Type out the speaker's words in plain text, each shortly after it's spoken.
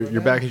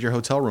You're back at your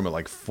hotel room at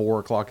like 4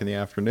 o'clock in the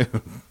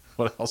afternoon.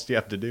 What else do you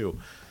have to do?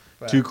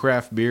 Right. 2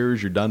 craft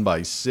beers. You're done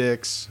by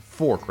 6.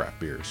 4 craft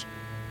beers.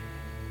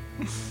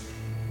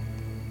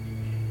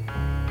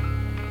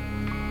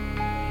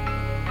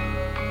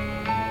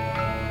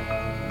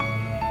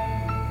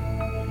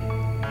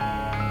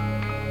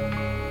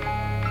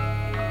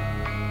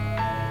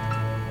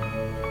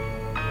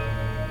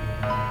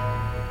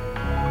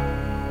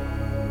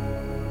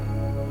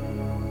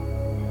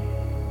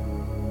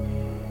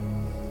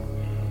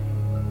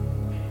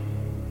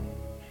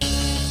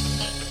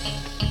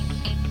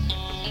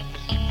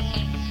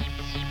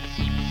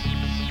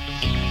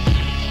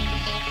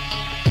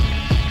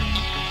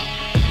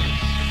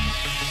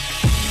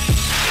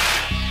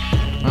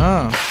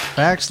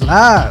 Facts,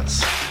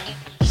 lies.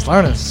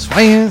 Starting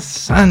swinging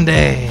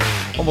Sunday.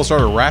 Almost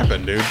started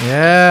rapping, dude.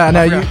 Yeah,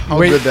 I know. How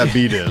good that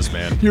beat is,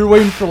 man. You were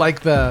waiting for like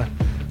the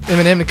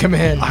Eminem to come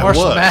in.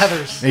 Marshall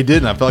Mathers. He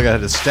didn't. I felt like I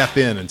had to step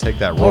in and take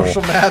that role.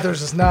 Marshall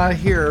Mathers is not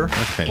here.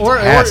 That's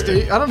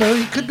fantastic. Or I don't know.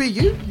 It could be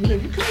you. You know,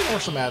 you could be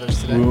Marshall Mathers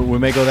today. We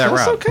may go that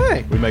route. That's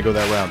okay. We may go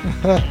that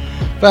route.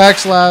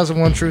 Facts, lies, and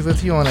one truth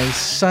with you on a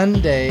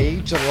Sunday,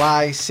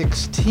 July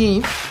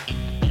 16th.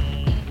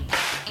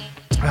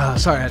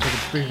 Sorry, I took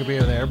a bigger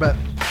beer there, but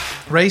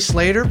Ray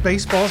Slater,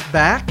 baseball's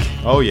back.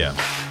 Oh, yeah.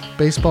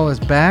 Baseball is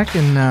back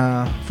in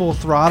full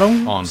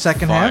throttle. On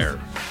second fire.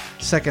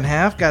 half. Second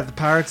half, got the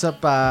Pirates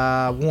up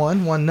by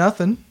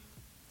 1-0.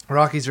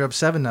 Rockies are up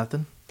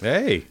 7-0.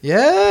 Hey.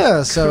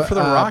 Yeah, so good for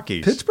the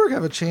Rockies. Pittsburgh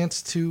have a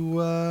chance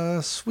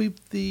to sweep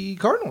the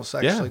Cardinals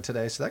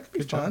today, so that could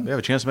be fun. They have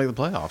a chance to make the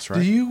playoffs, right?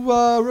 Do you,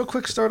 real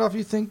quick, start off,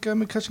 you think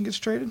McCutchen gets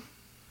traded?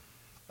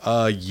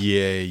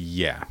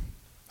 Yeah.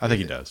 I think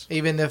he does.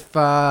 Even if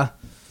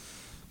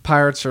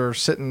Pirates are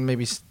sitting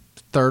maybe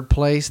third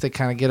place, they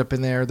kind of get up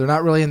in there. They're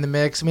not really in the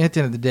mix. I mean, at the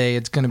end of the day,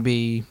 it's going to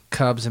be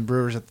Cubs and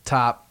Brewers at the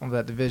top of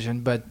that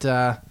division. But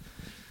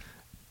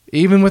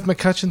even with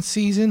McCutchen's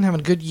season,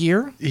 having a good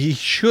year. He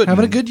should.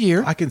 Having a good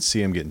year. I can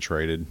see him getting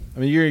traded. I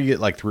mean, you're going to get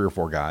like 3 or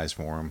 4 guys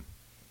for him.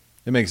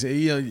 It makes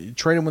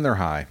trade them when they're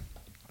high.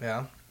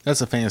 Yeah.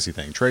 That's a fantasy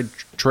thing.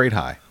 Trade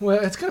high. Well,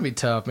 it's going to be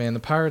tough, man. The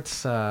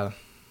Pirates,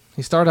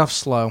 he started off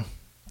slow.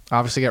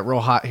 Obviously got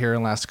real hot here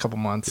in the last couple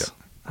months.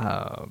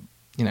 Yep.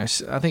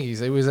 I think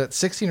he was at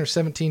 16 or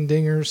 17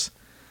 dingers.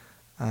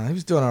 He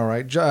was doing all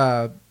right.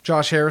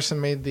 Josh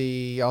Harrison made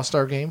the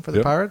All-Star game for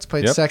the Pirates,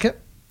 played second.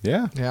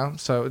 Yeah. Yeah.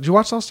 So did you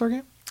watch the All-Star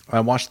game? I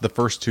watched the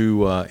first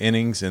 2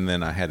 innings, and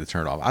then I had to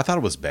turn it off. I thought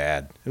it was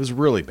bad. It was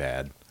really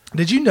bad.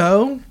 Did you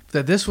know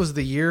that this was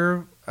the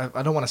year,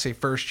 I don't want to say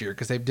first year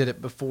because they did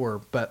it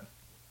before, but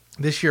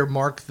this year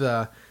marked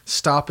the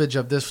stoppage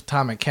of this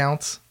time it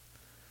counts?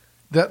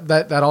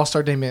 That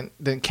All-Star game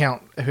didn't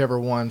count whoever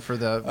won for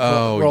the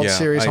World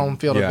Series home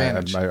field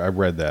advantage. I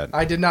read that.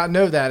 I did not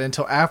know that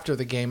until after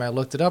the game. I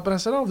looked it up and I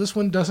said, this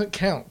one doesn't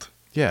count.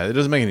 Yeah, it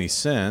doesn't make any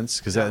sense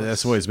because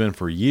that's the way it's been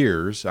for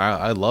years.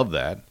 I love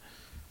that.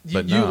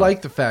 But you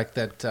like the fact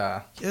that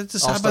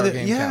All-Star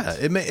game counts.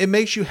 It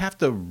makes you have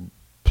to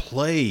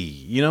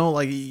play.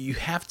 Like you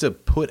have to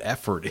put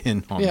effort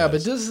in on this.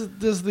 But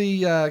does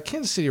the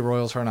Kansas City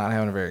Royals are not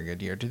having a very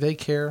good year? Do they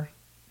care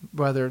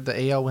whether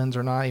the AL wins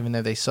or not, even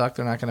though they suck,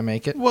 they're not going to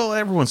make it? Well,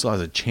 everyone still has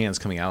a chance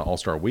coming out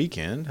All-Star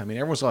Weekend. I mean,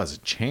 everyone still has a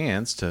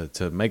chance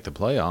to make the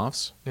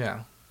playoffs.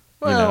 Yeah.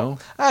 Well,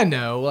 I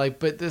know,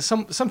 but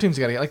some teams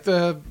got to get,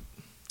 the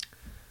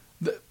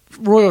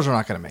Royals are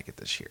not going to make it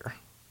this year.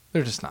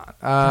 They're just not.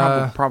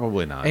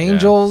 Probably not.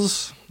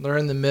 Angels, they're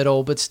in the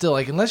middle, but still,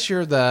 unless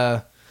you're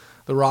the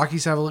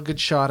Rockies have a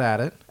good shot at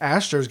it.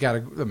 Astros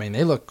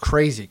they look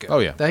crazy good. Oh,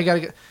 yeah. They got to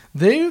get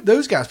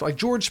those guys, like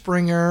George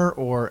Springer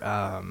or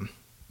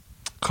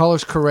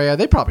Carlos Correa,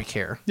 they probably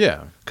care.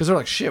 Yeah. Because they're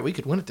like, shit, we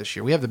could win it this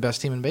year. We have the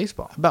best team in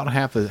baseball. About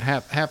half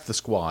the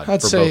squad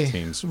I'd for say both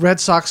teams. Red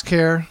Sox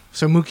care.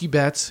 So Mookie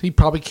Betts, he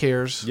probably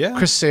cares. Yeah.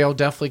 Chris Sale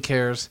definitely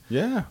cares.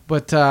 Yeah.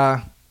 But,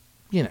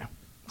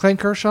 Clayton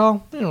Kershaw,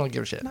 they don't really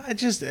give a shit. I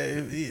just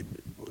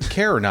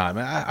care or not.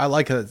 I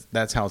like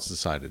that's how it's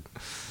decided.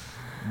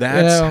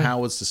 That's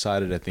how it's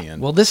decided at the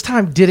end. Well, this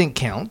time didn't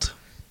count.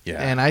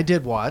 Yeah. And I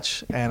did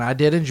watch, and I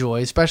did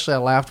enjoy. Especially I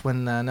laughed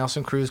when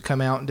Nelson Cruz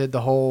come out and did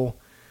the whole,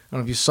 I don't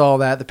know if you saw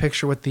that, the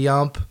picture with the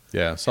ump.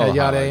 Yeah, saw the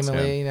highlights,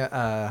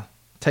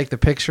 take the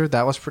picture.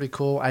 That was pretty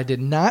cool. I did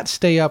not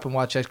stay up and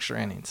watch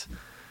extra innings.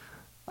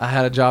 I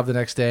had a job the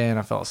next day, and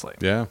I fell asleep.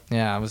 Yeah.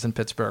 Yeah, I was in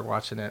Pittsburgh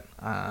watching it.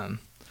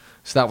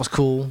 So that was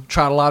cool.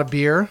 Tried a lot of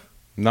beer.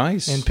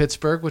 Nice. In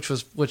Pittsburgh, which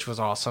was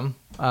awesome.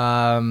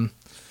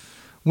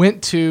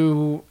 Went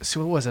to,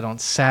 what was it, on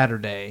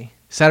Saturday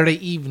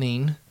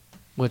evening,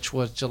 which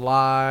was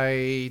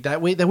that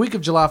week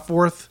of July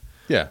 4th.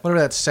 Yeah. Whatever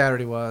that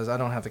Saturday was. I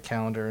don't have the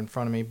calendar in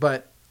front of me,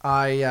 but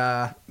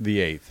the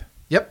 8th.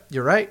 Yep,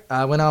 you're right.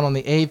 I went out on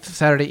the 8th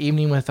Saturday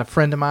evening with a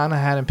friend of mine I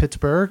had in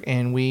Pittsburgh,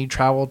 and we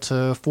traveled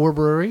to 4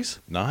 breweries.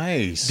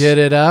 Nice. Did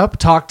it up,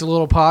 talked a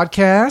little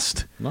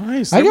podcast.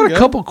 Nice. I got a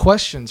couple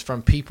questions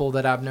from people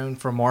that I've known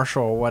from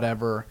Marshall or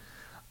whatever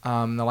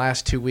the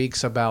last 2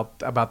 weeks about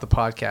the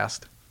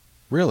podcast.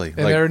 Really? And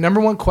their number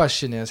one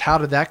question is, how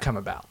did that come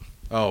about?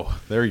 Oh,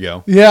 there you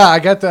go. Yeah, I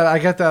got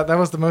that. That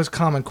was the most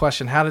common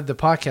question. How did the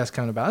podcast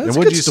come about? And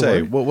what did you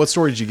say? What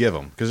story did you give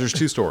them? Because there's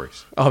 2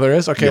 stories. Oh, there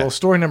is? Okay, Yeah. well,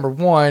 story number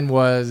 1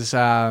 was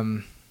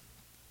one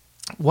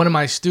of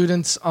my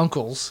students'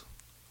 uncles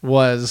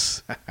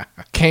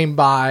came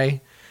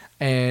by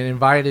and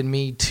invited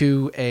me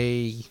to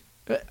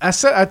I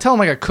tell him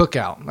like a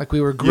cookout, like we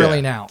were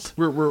grilling out.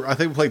 I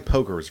think we played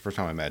poker. It was the first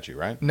time I met you,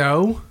 right?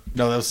 No,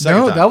 that was the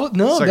second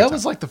time. that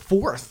was like the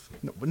 4th.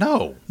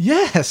 No.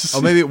 Yes.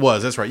 Oh, maybe it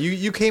was. That's right.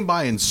 You came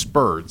by in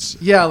spurts.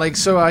 Yeah, like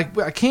so I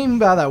came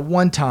by that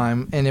one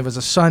time and it was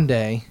a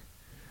Sunday.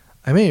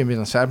 I may have been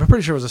on Saturday. I'm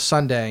pretty sure it was a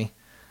Sunday.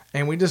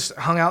 And we just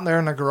hung out there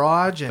in the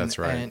garage. And, That's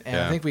right. And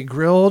Yeah. I think we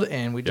grilled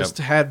and we just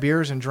had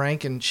beers and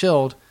drank and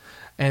chilled.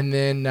 And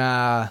then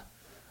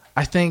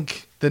I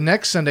think the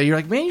next Sunday, you're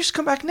like, man, you should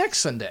come back next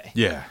Sunday.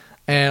 Yeah.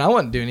 And I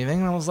wouldn't do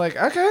anything. And I was like,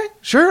 okay,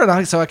 sure.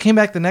 And so I came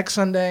back the next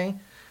Sunday.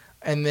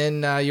 And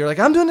then you're like,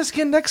 I'm doing this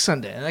again next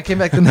Sunday. And I came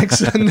back the next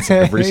Sunday.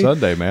 Every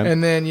Sunday, man.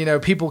 And then,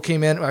 people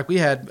came in. Like, we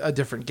had a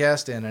different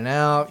guest in and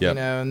out,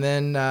 And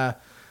then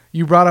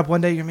you brought up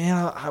one day,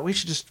 man, I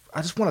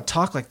just want to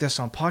talk like this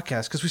on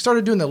podcasts. Because we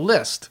started doing the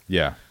list.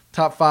 Yeah.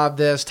 Top 5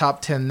 this,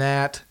 top 10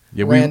 that.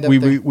 Yeah,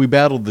 we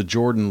battled the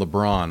Jordan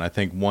LeBron, I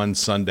think, one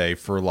Sunday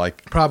for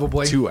like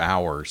probably 2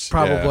 hours.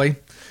 Probably. Yeah.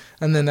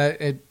 And then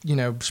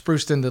it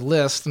spruced into the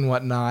list and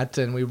whatnot,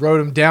 and we wrote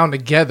them down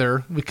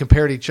together. We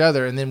compared each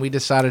other, and then we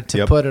decided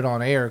to put it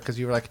on air because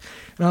you were like,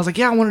 and I was like,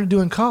 yeah, I wanted to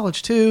do in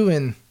college too,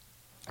 and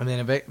then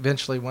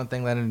eventually one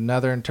thing led into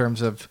another in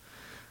terms of,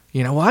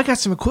 well, I got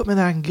some equipment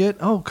that I can get.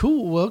 Oh,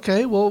 cool. Well,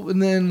 okay. Well,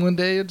 and then one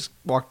day I just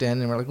walked in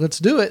and we're like, let's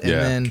do it, and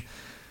then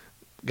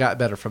got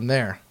better from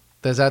there.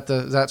 Is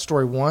that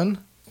story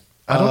 1?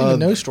 I don't even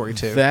know story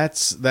 2.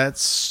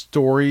 That's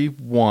story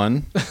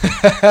 1.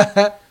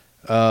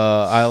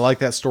 I like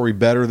that story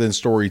better than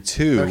story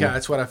 2. Okay,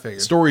 that's what I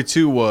figured. Story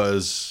 2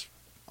 was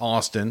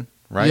Austin,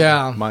 right?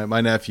 Yeah.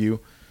 My nephew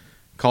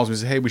calls me and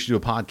says, hey, we should do a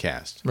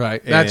podcast.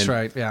 Right. And that's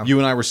right. Yeah. You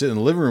and I were sitting in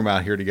the living room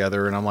out here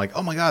together, and I'm like,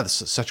 oh my God,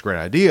 this is such a great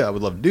idea. I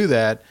would love to do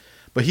that.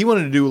 But he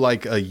wanted to do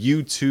like a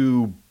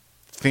YouTube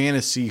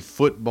fantasy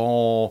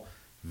football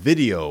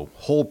video,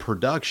 whole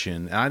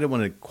production, and I didn't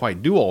want to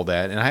quite do all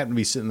that. And I happened to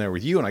be sitting there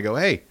with you, and I go,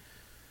 hey,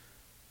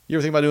 you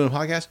ever think about doing a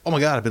podcast? Oh my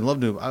God, I've been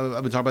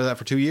talking about that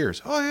for 2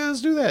 years. Oh yeah,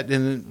 let's do that.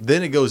 And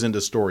then it goes into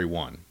story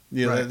 1.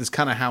 Right. That's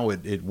kind of how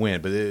it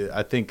went. But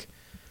I think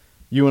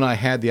you and I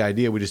had the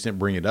idea. We just didn't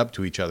bring it up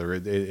to each other.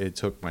 It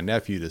took my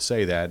nephew to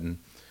say that. And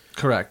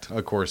correct.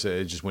 Of course,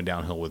 it just went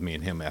downhill with me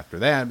and him after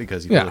that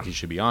because he felt like he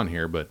should be on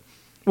here. But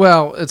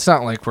well, it's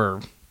not like we're,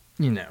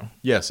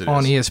 yes, it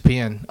on is.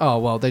 ESPN. Oh,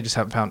 well, they just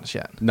haven't found us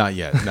yet. Not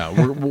yet.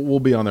 No,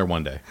 we'll be on there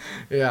one day.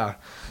 Yeah.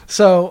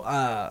 So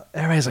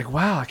everybody's like,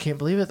 wow, I can't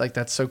believe it. Like,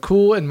 that's so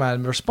cool. And my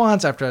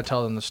response after I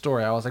tell them the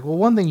story, I was like, well,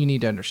 one thing you need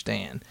to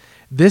understand,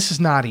 this is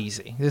not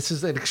easy. This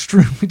is an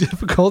extremely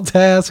difficult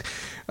task.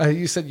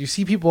 You said you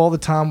see people all the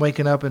time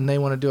waking up and they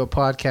want to do a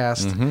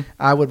podcast. Mm-hmm.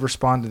 I would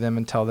respond to them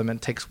and tell them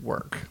it takes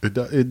work.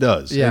 It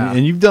does. Yeah.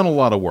 And you've done a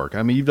lot of work.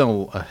 I mean, you've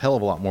done a hell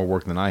of a lot more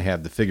work than I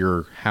have to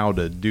figure how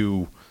to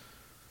do,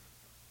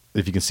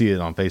 if you can see it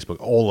on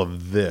Facebook, all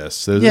of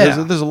this. There's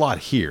a lot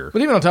here.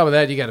 But even on top of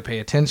that, you got to pay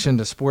attention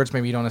to sports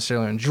maybe you don't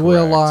necessarily enjoy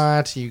a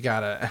lot. You got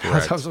to,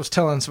 I was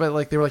telling somebody,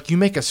 like, they were like, you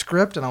make a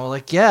script? And I was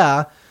like,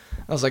 yeah.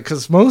 I was like,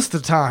 because most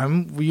of the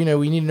time, we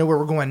need to know where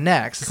we're going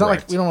next. It's not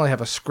like we don't really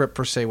have a script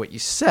per se what you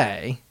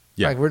say.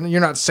 Yeah. Like you're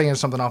not saying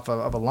something off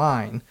of a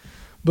line.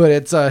 But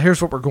it's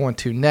here's what we're going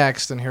to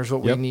next, and here's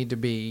what we need to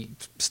be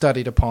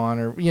studied upon,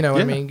 or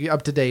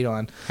up to date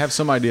on. Have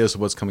some ideas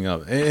of what's coming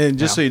up, and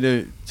just so you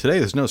know, today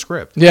there's no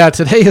script. Yeah,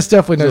 today is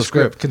definitely no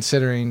script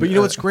considering. But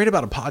what's great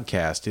about a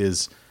podcast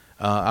is,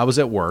 I was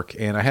at work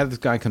and I had this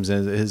guy comes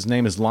in. His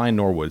name is Lion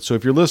Norwood. So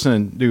if you're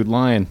listening, dude,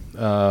 Lion,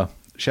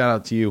 shout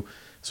out to you.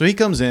 So he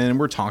comes in and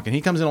we're talking.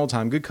 He comes in all the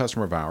time, good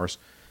customer of ours,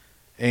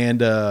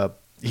 and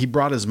he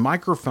brought his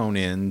microphone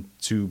in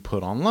to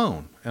put on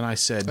loan, and I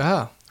said.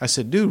 I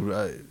said, dude,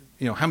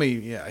 how many?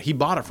 Yeah, he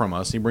bought it from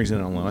us. He brings it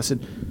in on loan. I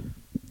said,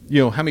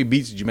 how many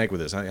beats did you make with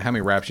this? How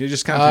many raps? You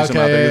just kind of threw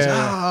some out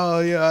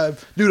there. He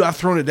goes, dude, I've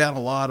thrown it down a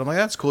lot. I'm like,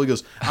 that's cool. He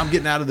goes, I'm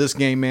getting out of this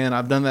game, man.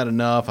 I've done that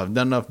enough. I've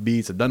done enough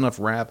beats. I've done enough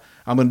rap.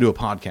 I'm going to do a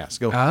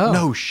podcast. I go,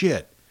 no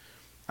shit.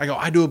 I go,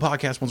 I do a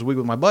podcast once a week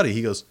with my buddy.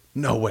 He goes,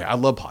 no way. I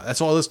love podcasts.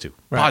 That's all I listen to.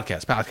 Right.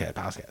 Podcast.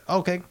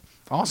 Okay,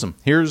 awesome.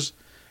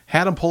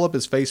 Had him pull up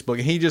his Facebook,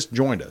 and he just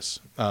joined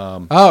us.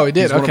 He did.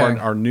 He's okay. One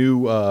of our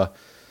new.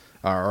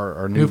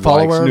 Our new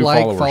follower,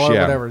 followers,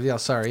 whatever. Yeah,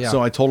 sorry. Yeah.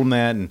 So I told him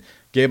that and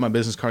gave him my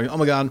business card. Oh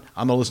my God,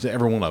 I'm gonna listen to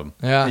every one of them.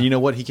 Yeah. And you know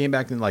what? He came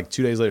back and like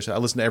 2 days later said, I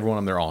listened to every one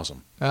of them. They're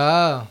awesome. Oh,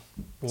 wow.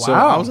 So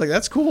I was like,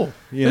 that's cool.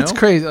 It's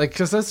crazy. Like,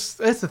 because that's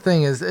the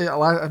thing is,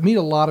 I meet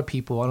a lot of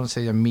people. I don't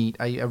say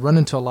I run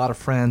into a lot of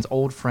friends,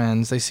 old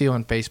friends. They see you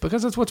on Facebook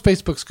because that's what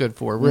Facebook's good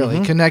for.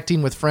 Really,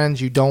 connecting with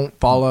friends you don't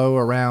follow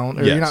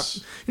around, or you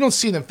don't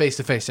see them face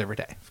to face every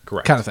day.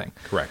 Correct. Kind of thing.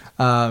 Correct.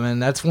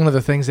 And that's one of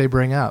the things they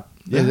bring up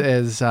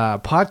is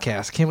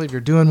podcasts. Can't believe you're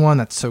doing one.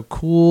 That's so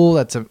cool.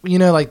 That's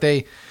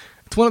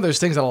it's one of those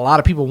things that a lot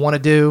of people want to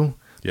do,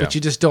 Yeah. but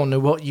you just don't know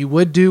what you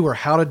would do or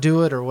how to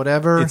do it or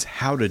whatever. It's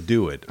how to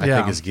do it. I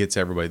Yeah. think it gets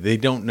everybody. They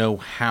don't know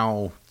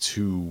how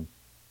to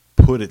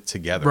put it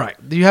together. right.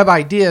 You have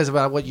ideas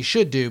about what you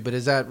should do, but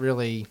is that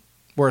really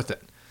worth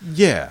it?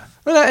 Yeah.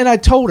 And I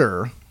told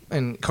her,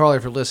 and Carly,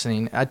 if you're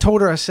listening, I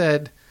told her, I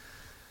said,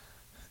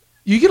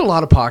 you get a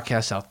lot of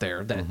podcasts out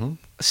there that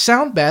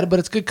sound bad, but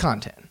it's good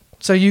content.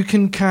 So you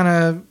can kind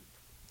of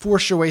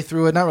force your way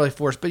through it. Not really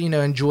force, but,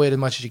 enjoy it as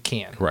much as you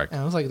can. Correct.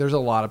 And I was like, there's a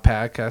lot of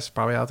podcasts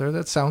probably out there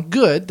that sound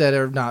good that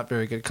are not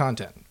very good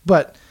content.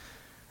 But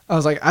I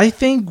was like, I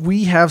think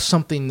we have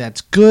something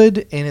that's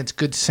good and it's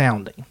good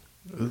sounding.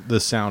 The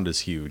sound is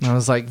huge. And I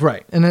was like,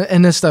 right.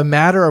 And it's the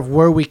matter of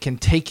where we can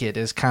take it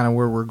is kind of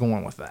where we're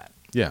going with that.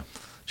 Yeah.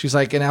 She's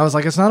like, and I was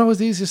like, it's not always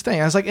the easiest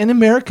thing. I was like, in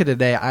America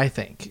today, I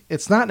think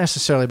it's not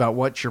necessarily about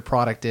what your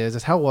product is.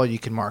 It's how well you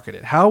can market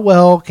it. How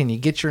well can you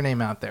get your name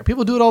out there?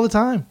 People do it all the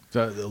time.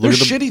 There's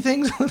shitty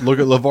things. Look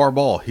at LeVar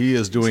Ball. He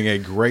is doing a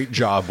great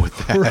job with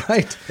that.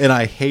 Right. And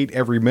I hate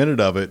every minute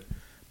of it,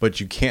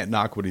 but you can't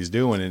knock what he's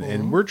doing.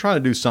 And we're trying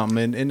to do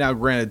something. And now,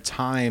 granted,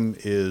 time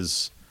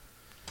is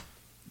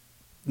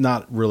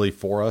not really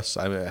for us.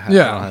 I don't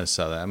know how to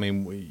say that. I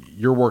mean,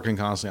 you're working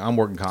constantly. I'm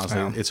working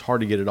constantly. Yeah. It's hard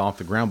to get it off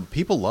the ground, but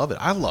people love it.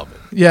 I love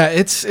it. Yeah,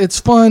 it's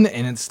fun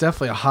and it's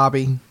definitely a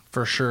hobby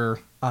for sure.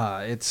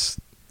 That's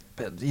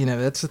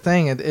the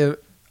thing.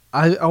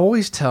 I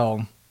always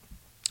tell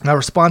my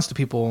response to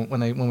people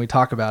when we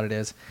talk about it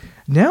is,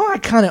 now I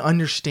kind of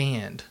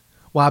understand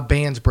why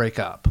bands break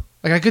up.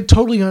 Like I could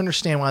totally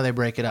understand why they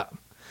break it up,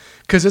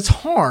 because it's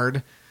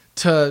hard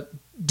to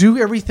do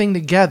everything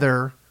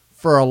together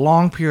for a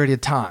long period of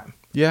time.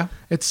 Yeah.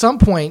 At some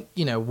point,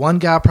 one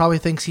guy probably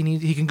thinks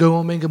he can go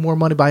home and get more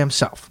money by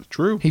himself.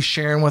 True. He's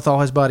sharing with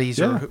all his buddies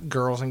or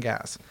girls and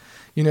guys.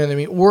 You know what I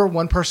mean? Or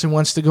one person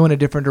wants to go in a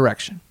different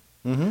direction.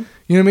 Mm-hmm.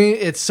 You know what I mean?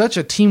 It's such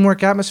a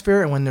teamwork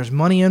atmosphere, and when there's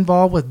money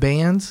involved with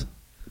bands,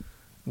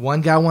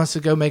 one guy wants to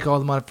go make all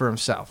the money for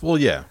himself. Well,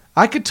 yeah.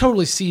 I could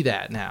totally see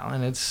that now,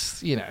 and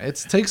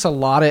it takes a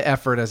lot of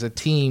effort as a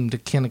team to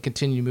kind of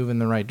continue moving in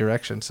the right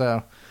direction.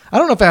 So I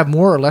don't know if I have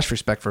more or less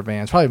respect for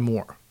bands. Probably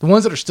more. The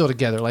ones that are still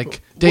together,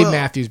 like Dave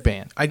Matthews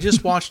Band. I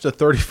just watched a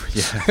 30 for,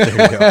 yeah, there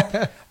you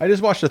go. I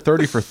just watched a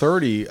 30 for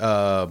 30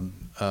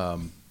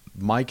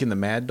 Mike and the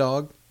Mad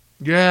Dog.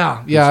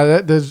 Yeah,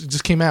 that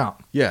just came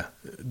out. Yeah.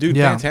 Dude,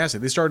 Yeah.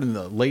 fantastic. They started in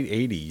the late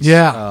 80s.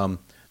 Yeah.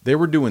 They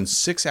were doing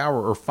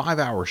 6-hour or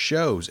 5-hour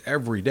shows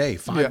every day,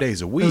 5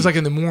 days a week. It was like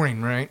in the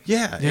morning, right?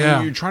 Yeah. Yeah.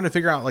 And you're trying to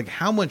figure out, like,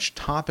 how much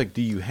topic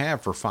do you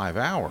have for 5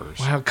 hours?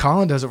 Wow,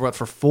 Colin does it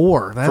for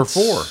 4. For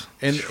 4.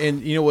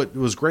 And you know what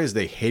was great is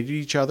they hated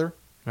each other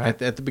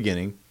Right. at the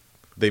beginning.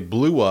 They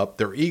blew up.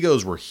 Their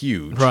egos were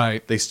huge.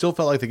 Right. They still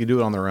felt like they could do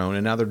it on their own,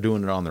 and now they're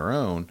doing it on their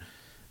own.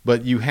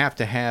 But you have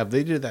to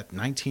they did that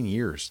 19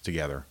 years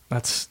together.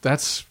 That's a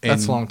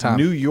In long time.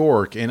 New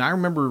York, and I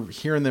remember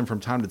hearing them from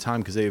time to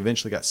time because they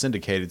eventually got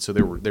syndicated, so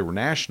they were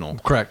national.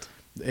 Correct.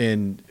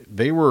 And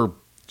they were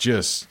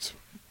just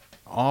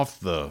off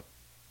the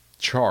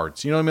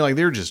charts. You know what I mean? Like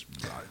they were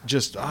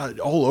just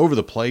all over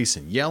the place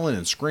and yelling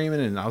and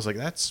screaming, and I was like,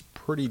 that's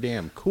pretty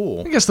damn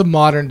cool. I guess the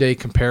modern day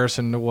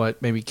comparison to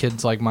what maybe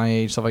kids like my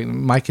age, stuff like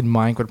Mike and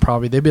Mike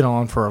they've been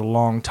on for a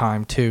long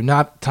time too,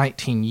 not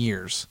 19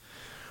 years.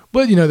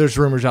 But, there's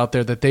rumors out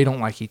there that they don't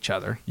like each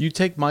other. You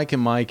take Mike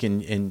and Mike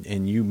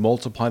and you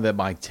multiply that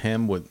by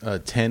 10 with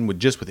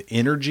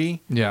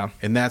energy. Yeah.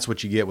 And that's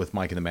what you get with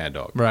Mike and the Mad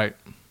Dog. Right.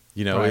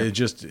 Right. It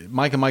just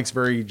Mike and Mike's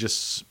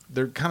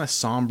they're kind of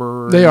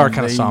somber. They are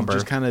kind of somber.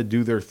 Just kind of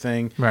do their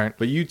thing. Right.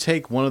 But you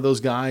take one of those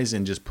guys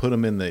and just put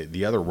them in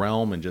the other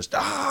realm and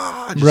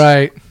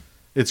right.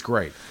 It's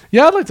great.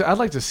 Yeah, I'd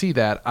like to see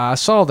that. I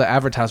saw the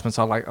advertisements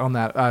on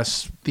that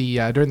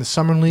during the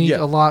Summer League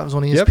a lot. It was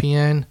on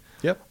ESPN.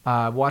 Yep.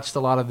 Watched a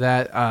lot of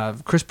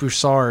that. Chris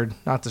Broussard,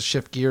 not to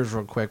shift gears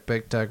real quick,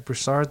 but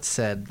Broussard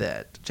said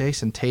that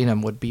Jason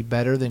Tatum would be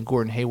better than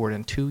Gordon Hayward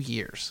in 2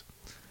 years.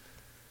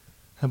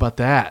 How about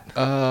that?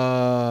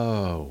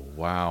 Oh,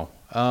 wow.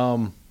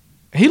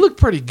 He looked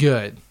pretty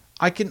good.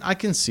 I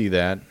can see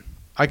that.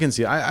 I can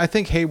see. I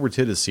think Hayward's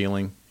hit his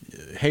ceiling.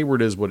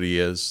 Hayward is what he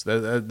is.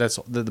 That's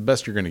the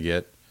best you're going to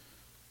get.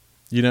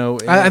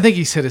 I think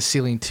he's hit his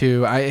ceiling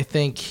too. I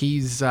think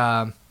he's.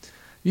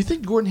 You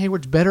think Gordon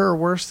Hayward's better or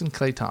worse than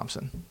Klay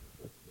Thompson?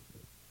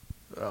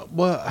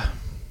 Well,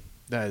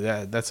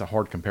 that's a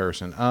hard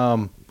comparison.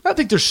 I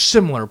think they're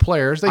similar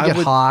players. They get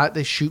hot.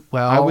 They shoot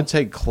well. I would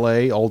take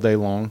Klay all day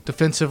long.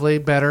 Defensively,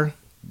 better.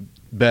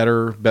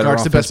 Better.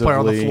 Guard's the best player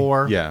on the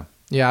floor. Yeah.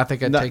 Yeah, I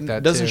think I'd take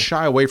that doesn't too.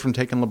 shy away from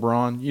taking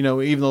LeBron.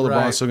 Even though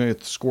LeBron's still going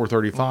to score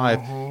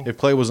 35, if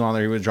Klay was on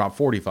there, he would drop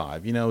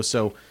 45.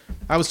 So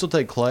I would still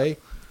take Klay.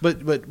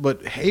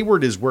 But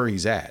Hayward is where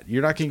he's at.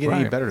 You're not going to get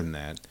any better than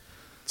that.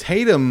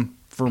 Tatum,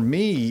 for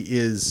me,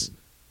 is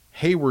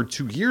Hayward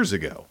 2 years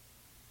ago,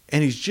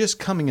 and he's just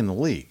coming in the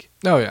league.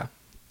 Oh, yeah.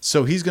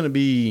 So he's going to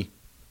be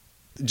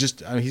he's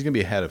going to be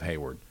ahead of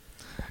Hayward.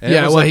 And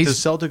yeah, the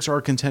Celtics are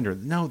a contender.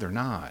 No, they're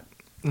not.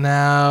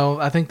 No,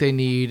 I think they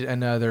need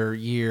another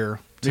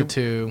year to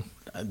two.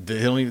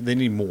 They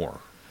need more.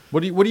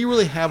 What do you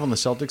really have on the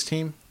Celtics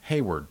team?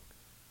 Hayward.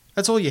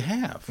 That's all you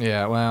have.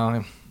 Yeah,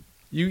 well,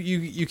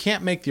 You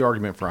can't make the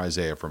argument for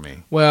Isaiah for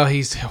me. well,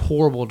 he's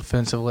horrible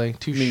defensively,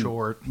 too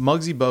short.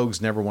 Muggsy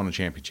Bogues never won a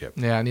championship.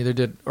 Yeah, neither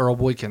did Earl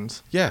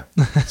Boykins. Yeah,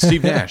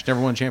 Steve Nash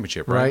never won a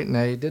championship, right? Right?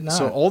 No, he did not.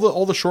 So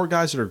all the short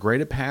guys that are great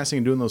at passing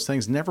and doing those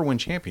things never win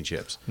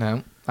championships.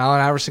 No,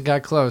 Allen Iverson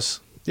got close.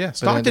 Yeah,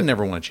 Stockton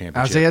never won a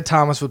championship. Isaiah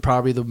Thomas would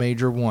probably be the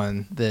major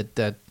one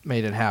that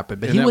made it happen.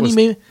 But and he that when was,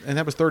 he made, and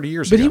that was 30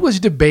 years but ago. he was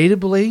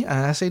debatably, and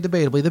I say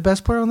debatably, the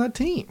best player on that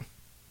team.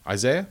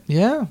 Isaiah?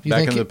 Yeah, you Back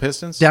think in the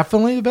Pistons?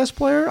 definitely the best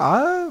player.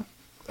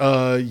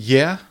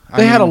 Yeah.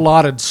 They had a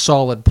lot of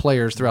solid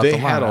players throughout the lineup. They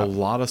had a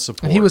lot of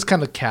support. And he was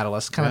kind of the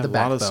catalyst, kind of the a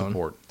lot backbone. of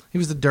support. He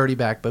was the dirty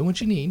backbone, which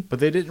you need. But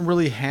they didn't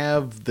really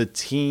have the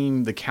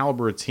team, the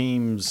caliber of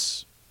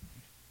teams.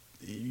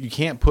 You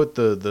can't put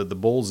the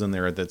Bulls in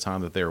there at that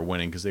time that they were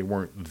winning because they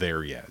weren't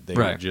there yet. They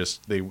Right. were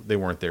just they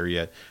weren't there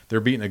yet. They're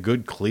beating a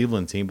good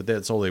Cleveland team, but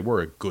that's all they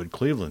were, a good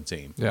Cleveland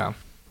team. Yeah.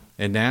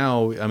 And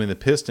now, I mean, the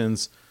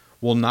Pistons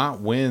will not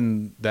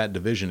win that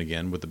division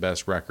again with the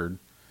best record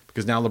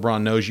because now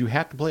LeBron knows you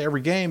have to play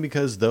every game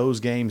because those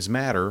games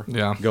matter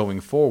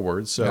going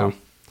forward. So, Yeah.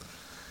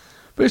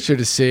 But it's good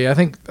to see. I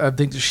think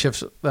the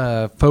shift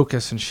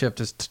focus and shift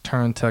is to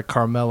turn to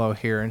Carmelo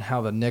here and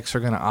how the Knicks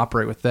are going to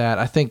operate with that.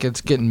 I think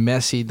it's getting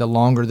messy the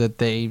longer that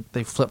they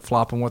flip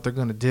flop on what they're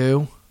going to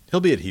do. he'll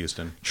be at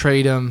Houston.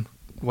 Trade him,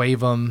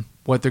 waive him,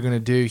 what they're going to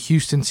do.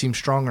 Houston seems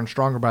stronger and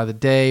stronger by the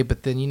day,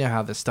 but then you know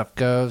how this stuff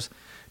goes.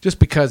 Just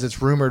because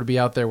it's rumored to be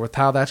out there with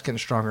how that's getting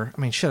stronger.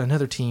 I mean, shit,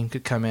 another team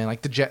could come in.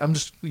 Like the Jazz, I'm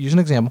just using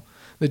an example.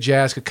 The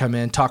Jazz could come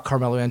in, talk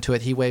Carmelo into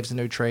it. He waives a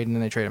no trade, and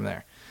then they trade him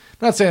there.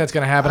 I'm not saying that's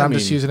going to happen. I'm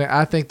just using it.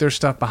 I think there's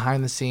stuff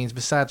behind the scenes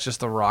besides just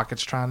the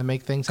Rockets trying to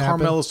make things happen.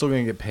 Carmelo's still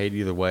going to get paid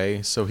either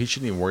way, so he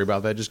shouldn't even worry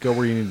about that. Just go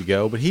where you need to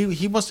go. But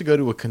he wants to go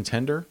to a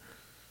contender.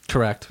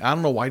 Correct. I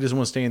don't know why he doesn't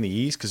want to stay in the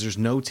East because there's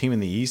no team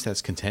in the East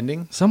that's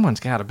contending. Someone's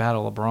got to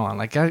battle LeBron.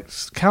 Like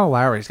Kyle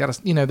Lowry's got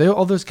to.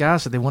 All those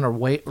guys that they want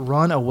to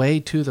run away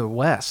to the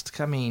West.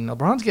 I mean,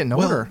 LeBron's getting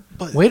older.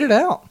 But wait it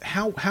out.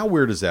 How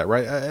weird is that,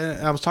 right?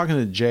 I was talking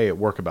to Jay at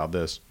work about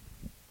this.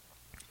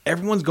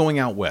 Everyone's going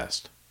out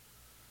west,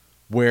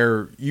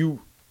 where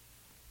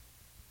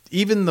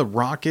even the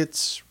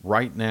Rockets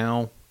right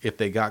now, if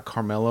they got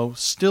Carmelo,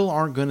 still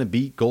aren't going to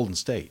beat Golden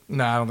State.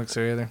 No, I don't think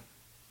so either.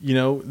 You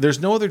know,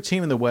 there's no other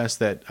team in the West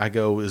that I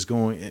go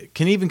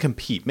can even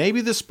compete. Maybe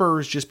the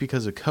Spurs just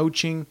because of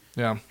coaching.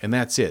 Yeah. And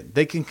that's it.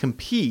 They can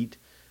compete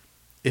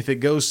if it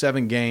goes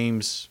 7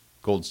 games,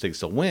 Golden State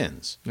still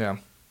wins. Yeah.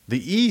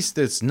 The East,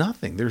 it's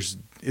nothing.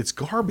 It's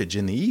garbage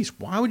in the East.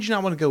 Why would you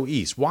not want to go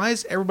East? Why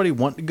does everybody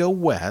want to go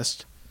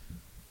West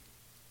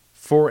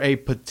for a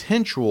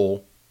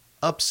potential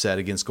upset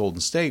against Golden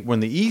State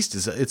when the East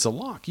it's a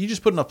lock? You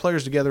just put enough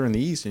players together in the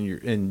East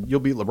and you'll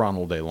beat LeBron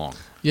all day long.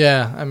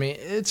 Yeah, I mean,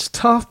 it's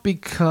tough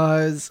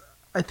because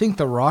I think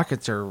the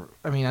Rockets are.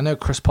 I mean, I know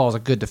Chris Paul's a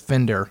good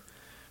defender,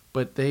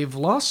 but they've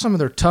lost some of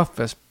their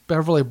toughness.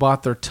 Beverly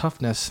bought their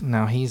toughness.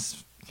 Now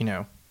he's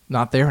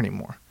not there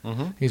anymore.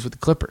 Mm-hmm. He's with the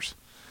Clippers.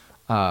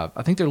 I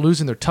think they're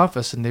losing their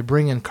toughest, and they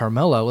bring in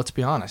Carmelo. Let's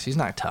be honest, he's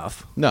not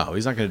tough. No,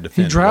 he's not going to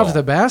defend. He drives at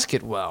all. the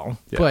basket well,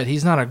 but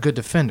he's not a good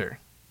defender.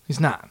 He's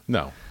not.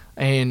 No.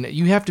 And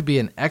you have to be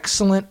an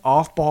excellent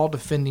off-ball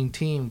defending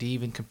team to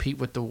even compete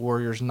with the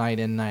Warriors night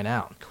in, night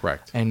out.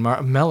 Correct. And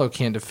Melo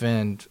can't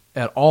defend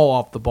at all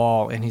off the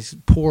ball, and he's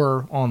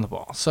poor on the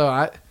ball.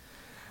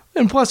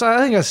 And plus, I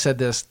think I said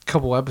this a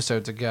couple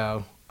episodes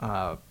ago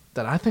that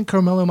I think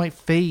Carmelo might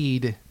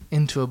fade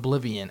into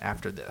oblivion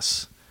after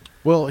this.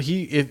 Well,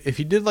 if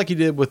he did like he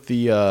did with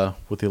the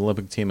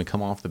Olympic team and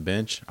come off the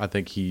bench, I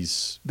think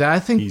he's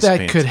that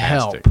fantastic. could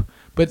help.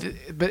 But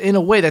in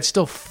a way, that's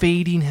still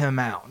fading him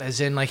out, as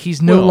in like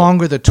he's no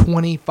longer the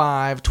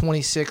 25,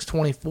 26,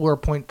 24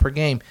 point per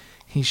game.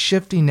 He's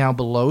shifting now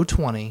below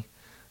 20.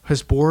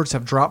 His boards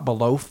have dropped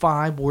below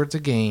 5 boards a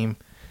game.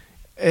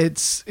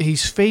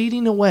 He's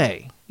fading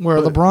away. Where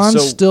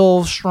LeBron's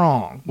still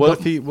strong.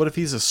 What if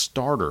he's a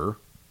starter,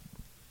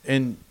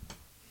 and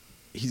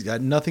he's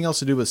got nothing else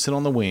to do but sit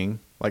on the wing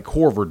like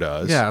Korver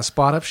does? Yeah, a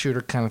spot up shooter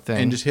kind of thing,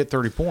 and just hit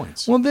 30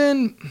 points. Well,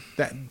 then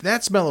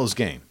that's Melo's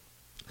game.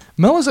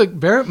 Melo's a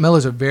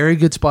very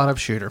good spot up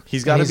shooter.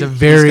 He's a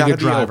very good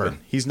driver. Open.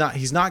 He's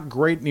not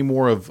great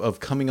anymore of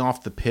coming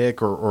off the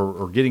pick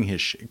or getting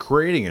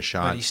creating a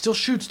shot. But he still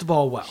shoots the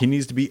ball well. He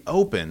needs to be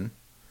open.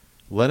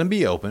 Let him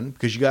be open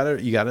because you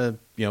gotta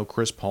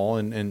Chris Paul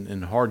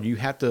and Harden. You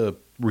have to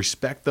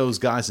respect those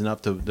guys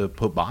enough to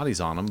put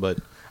bodies on them. But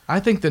I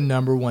think the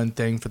number one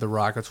thing for the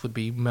Rockets would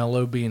be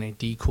Melo being a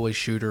decoy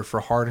shooter for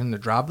Harden to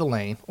drive the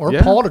lane or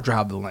Paul to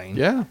drive the lane.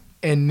 Yeah,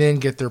 and then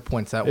get their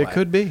points that way. It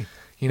could be.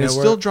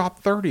 Still drop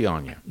 30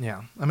 on you.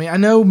 Yeah. I mean, I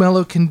know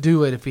Melo can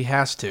do it if he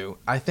has to.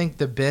 I think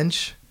the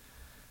bench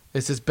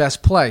is his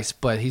best place,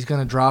 but he's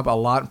going to drop a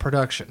lot in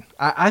production.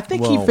 I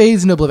think he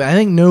fades into oblivion. I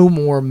think no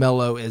more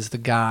Melo is the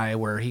guy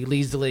where he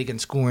leads the league in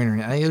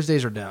scoring. I think those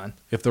days are done.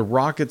 If the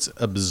Rockets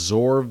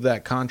absorb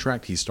that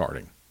contract, he's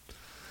starting.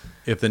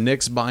 If the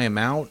Knicks buy him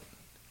out,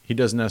 he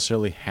doesn't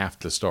necessarily have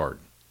to start.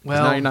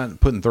 Well, now you're not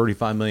putting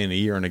 $35 million a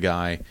year in a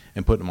guy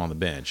and putting him on the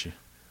bench.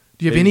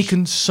 Do you have any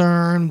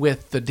concern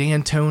with the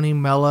D'Antoni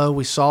Melo?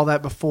 We saw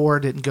that before;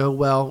 it didn't go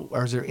well.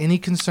 Or is there any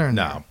concern?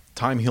 No, there?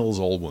 time heals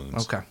old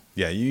wounds. Okay.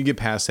 Yeah, you get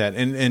past that,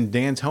 and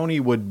D'Antoni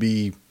would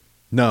be,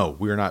 no,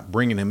 we're not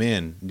bringing him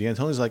in.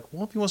 D'Antoni's like,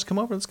 well, if he wants to come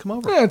over, let's come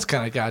over. Yeah, that's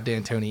kind of guy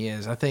D'Antoni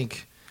is. I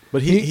think,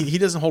 but he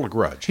doesn't hold a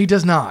grudge. He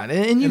does not,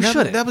 and you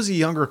shouldn't. That was a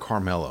younger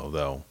Carmelo,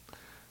 though.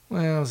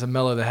 Well, it was a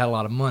Melo that had a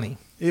lot of money.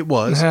 It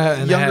was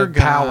and younger had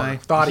guy. Power.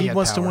 Thought he had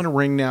wants power. to win a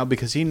ring now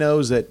because he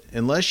knows that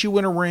unless you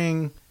win a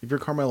ring, if you're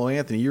Carmelo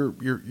Anthony,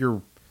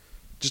 you're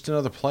just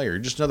another player. You're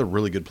just another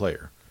really good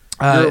player.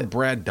 You're a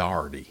Brad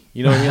Daugherty.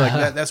 You know what I mean?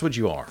 Like that's what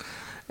you are.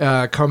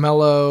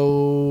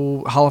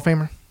 Carmelo Hall of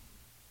Famer?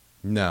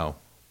 No.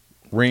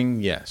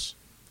 Ring, yes.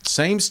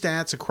 Same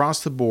stats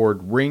across the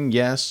board. Ring,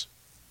 yes.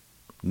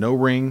 No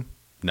ring,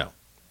 no.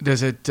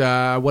 Does it?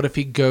 What if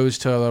he goes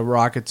to the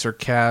Rockets or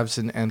Cavs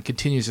and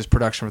continues his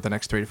production for the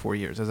next 3 to 4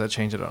 years? Does that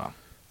change it at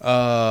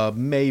all?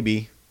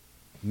 Maybe.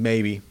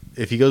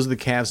 If he goes to the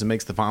Cavs and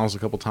makes the finals a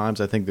couple times,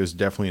 I think there's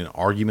definitely an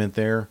argument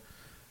there.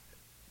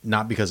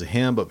 Not because of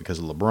him, but because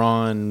of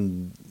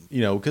LeBron.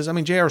 You know, because, I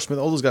mean, J.R. Smith,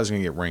 all those guys are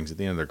going to get rings at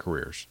the end of their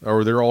careers.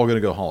 Or they're all going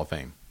to go Hall of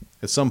Fame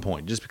at some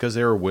point, just because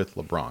they were with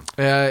LeBron.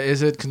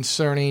 Is it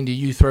concerning? Do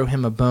you throw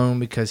him a bone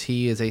because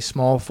he is a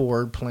small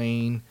forward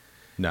playing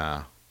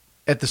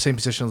at the same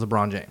position as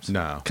LeBron James?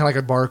 No. Kind of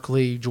like a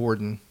Barkley,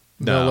 Jordan,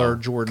 Miller,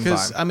 Jordan vibe.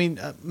 Because, I mean,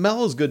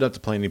 Melo's good enough to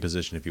play any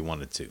position if he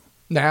wanted to.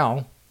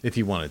 Now. If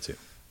he wanted to.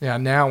 Yeah,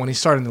 now when he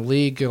started in the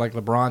league like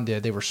LeBron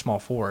did, they were small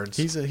forwards.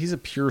 He's a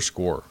pure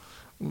scorer.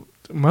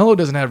 Melo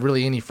doesn't have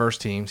really any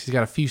first teams. He's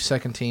got a few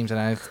second teams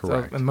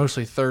and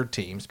mostly third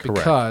teams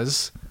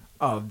because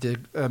of the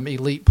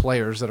elite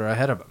players that are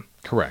ahead of him.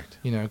 Correct.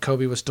 You know,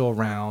 Kobe was still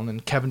around,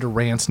 and Kevin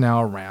Durant's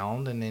now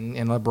around, and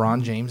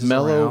LeBron James is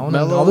around. Melo, and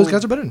all those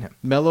guys are better than him.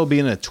 Melo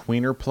being a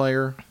tweener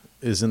player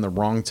is in the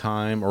wrong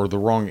time or the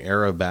wrong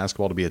era of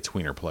basketball to be a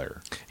tweener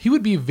player. He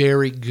would be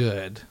very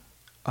good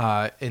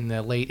in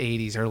the late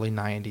 80s, early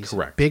 90s.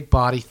 Correct. Big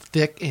body,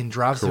 thick, and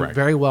drives it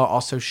very well,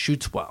 also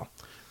shoots well.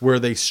 Where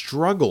they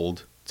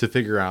struggled to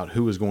figure out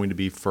who was going to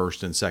be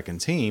first and second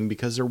team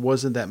because there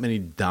wasn't that many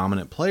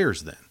dominant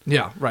players then.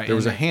 Yeah, right. There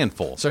was a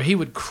handful. So he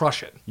would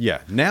crush it.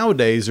 Yeah.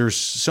 Nowadays, there's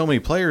so many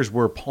players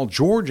where Paul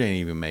George ain't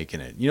even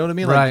making it. You know what I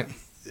mean? Right. Like,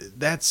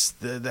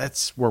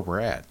 that's where we're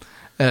at.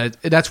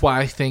 That's why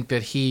I think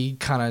that he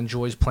kind of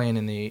enjoys playing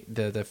in the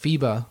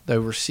FIBA, the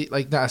overseas,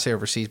 like not I say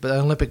overseas, but the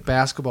Olympic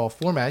basketball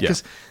format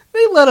because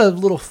they let a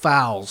little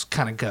fouls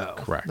kind of go.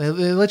 Correct. They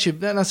let you,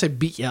 not say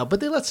beat you out,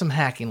 but they let some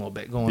hacking a little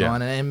bit going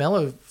on, and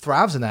Melo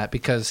thrives in that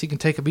because he can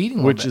take a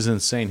beating. Which is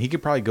insane. He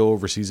could probably go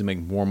overseas and make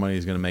more money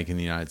he's going to make in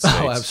the United States.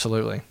 Oh,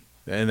 absolutely.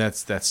 And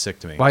that's sick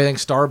to me. Why do you think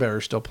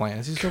Starberry's still playing?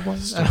 Is he still playing?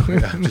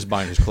 Just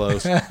buying his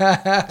clothes.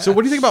 So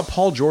what do you think about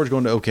Paul George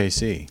going to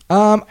OKC?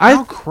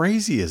 How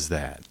crazy is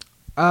that?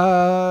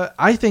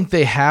 I think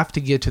they have to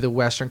get to the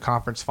Western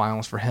Conference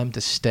Finals for him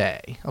to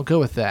stay. I'll go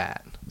with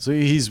that. So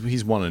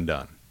he's one and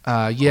done.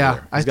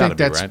 Yeah, I think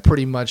that's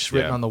pretty much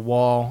written on the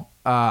wall.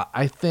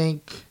 I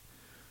think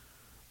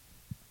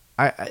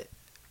I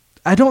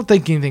don't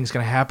think anything's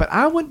going to happen.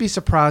 I wouldn't be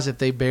surprised if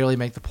they barely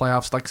make the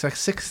playoffs, like a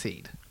 6th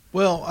seed.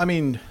 Well, I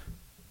mean,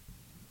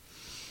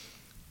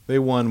 they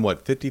won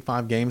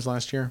 55 games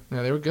last year?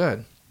 Yeah, they were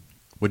good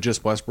with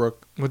just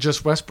Westbrook.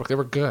 They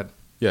were good.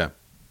 Yeah.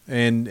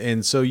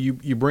 And so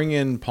you bring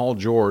in Paul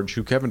George,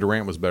 who Kevin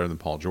Durant was better than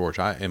Paul George,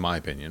 in my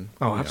opinion.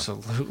 Oh,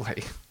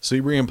 absolutely. So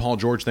you bring in Paul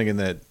George thinking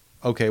that,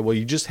 okay, well,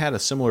 you just had a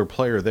similar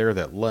player there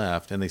that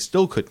left, and they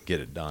still couldn't get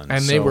it done.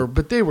 And they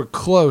were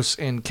close,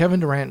 and Kevin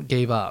Durant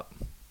gave up.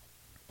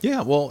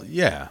 Yeah, well,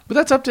 yeah.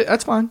 But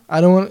that's fine. I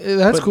don't want,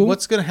 that's cool.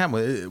 What's going to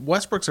happen?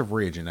 Westbrook's a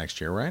free agent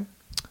next year, right?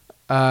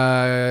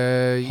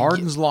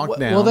 Harden's locked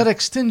down. Well, that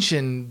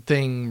extension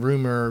thing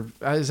rumor,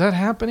 is that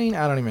happening?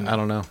 I don't even know. I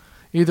don't know.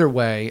 Either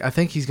way, I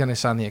think he's going to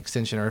sign the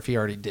extension, or if he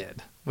already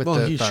did.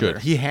 He should.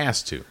 He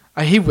has to.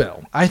 He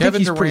will. I think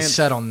he's pretty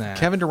set on that.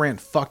 Kevin Durant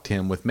fucked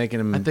him with making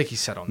him. I think he's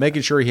set on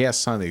making sure he has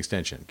to sign the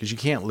extension because you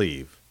can't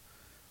leave.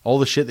 All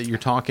the shit that you're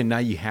talking now,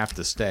 you have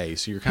to stay.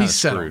 So you're kind of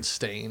screwed. He's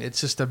set on staying.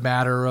 It's just a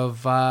matter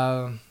of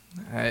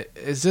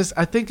is this?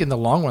 I think in the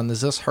long run,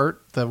 does this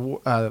hurt the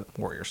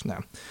Warriors?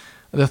 No,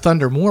 the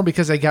Thunder more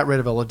because they got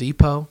rid of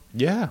Oladipo.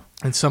 Yeah,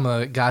 and some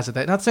of the guys at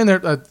that. Not saying they're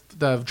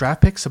the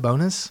draft pick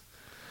Sabonis.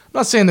 I'm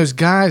not saying those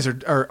guys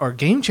are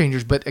game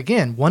changers, but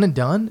again, one and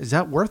done. Is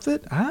that worth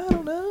it? I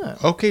don't know.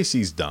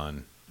 OKC's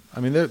done. I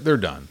mean, they're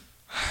done.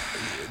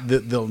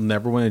 They'll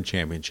never win a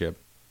championship,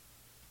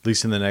 at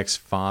least in the next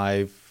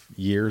 5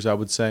 years, I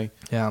would say.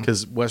 Yeah.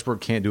 Because Westbrook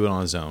can't do it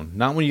on his own.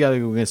 Not when you got to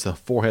go against the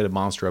 4-headed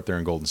monster up there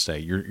in Golden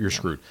State. You're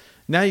screwed.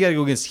 Now you got to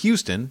go against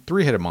Houston,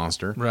 3-headed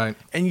monster. Right.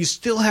 And you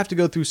still have to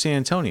go through San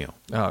Antonio.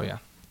 Oh yeah.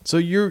 So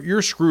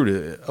you're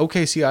screwed.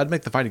 OKC, I'd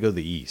make the fight to go to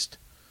the East.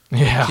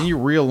 Yeah. Can you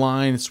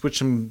realign, switch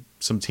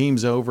some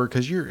teams over?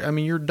 Because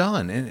you're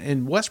done.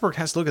 And Westbrook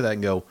has to look at that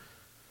and go,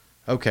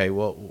 okay,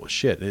 well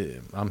shit,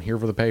 I'm here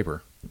for the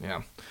paper.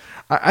 Yeah.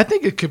 I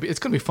think it's going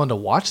to be fun to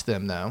watch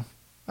them though.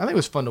 I think it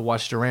was fun to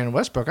watch Durant and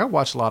Westbrook. I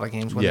watched a lot of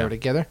games when they were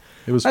together.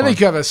 It was I fun. think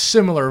you have a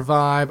similar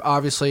vibe.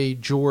 Obviously,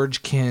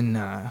 George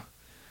can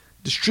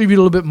distribute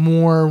a little bit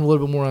more, a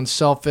little bit more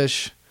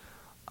unselfish.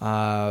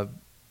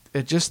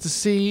 Just to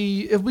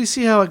see if we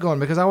see how it going,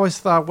 because I always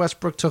thought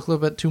Westbrook took a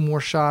little bit too more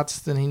shots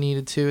than he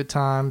needed to at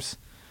times.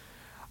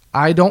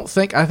 I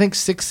think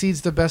 6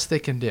 seed's the best they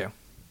can do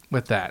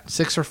with that.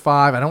 6 or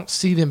 5. I don't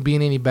see them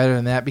being any better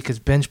than that because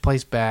bench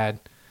plays bad.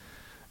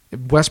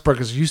 Westbrook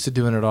is used to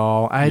doing it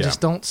all. I just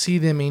don't see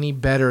them any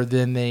better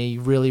than they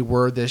really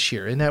were this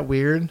year. Isn't that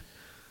weird?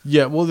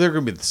 Yeah, well, they're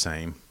going to be the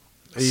same.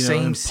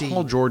 Same seed.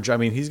 Paul George, I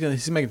mean, he's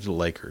making it to the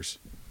Lakers.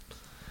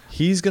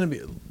 He's going to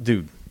be,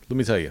 dude, let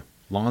me tell you,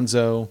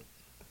 Lonzo,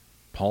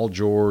 Paul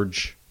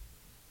George,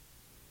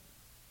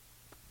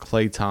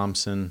 Klay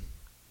Thompson,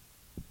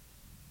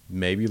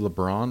 maybe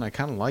LeBron. I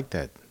kind of like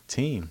that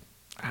team.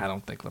 I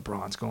don't think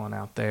LeBron's going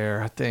out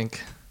there. I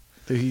think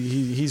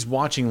he's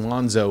watching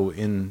Lonzo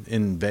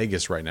in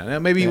Vegas right now. Now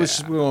maybe he was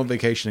just going on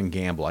vacation and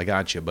gamble. I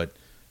got you, but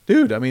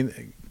dude, I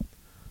mean,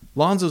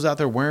 Lonzo's out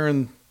there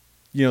wearing,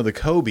 the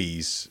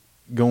Kobe's,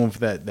 going for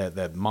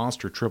that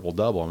monster triple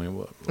double. I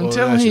mean,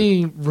 until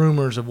he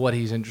rumors of what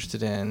he's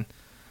interested in,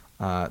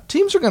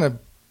 teams are going to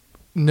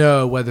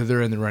know whether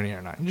they're in the running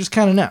or not. You just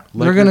kind of know.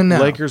 They're going to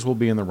know. Lakers will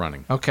be in the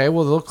running. Okay,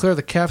 well they'll clear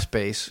the cap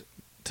space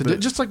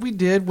just like we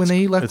did when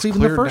they left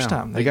Cleveland the first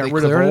time. They got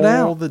rid of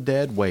all the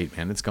dead weight,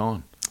 man. It's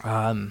gone.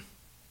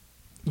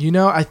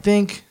 I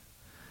think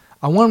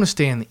I want them to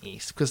stay in the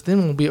East because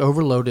then we'll be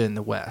overloaded in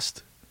the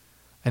West,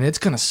 and it's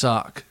going to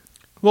suck.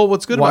 Well,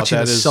 what's good about that watching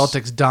the is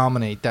Celtics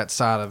dominate that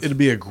side of. It'll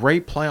be a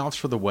great playoffs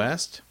for the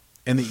West,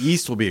 and the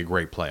East will be a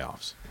great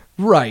playoffs.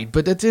 Right,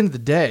 but at the end of the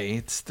day,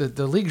 it's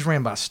the league's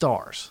ran by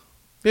stars.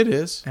 It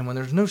is, and when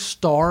there's no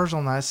stars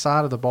on that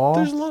side of the ball,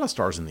 there's a lot of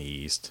stars in the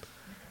East.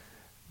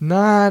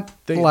 Not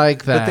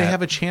like that, but they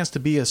have a chance to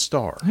be a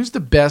star. Who's the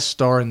best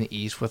star in the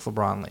East with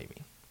LeBron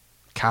leaving?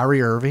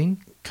 Kyrie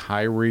Irving,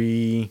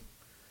 Bradley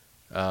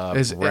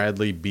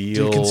Beal.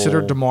 Do you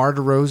consider DeMar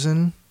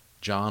DeRozan,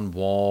 John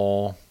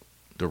Wall,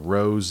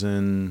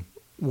 DeRozan?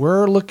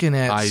 We're looking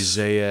at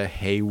Isaiah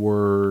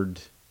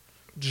Hayward.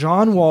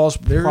 John Wall's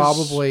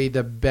probably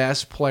the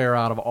best player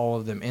out of all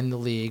of them in the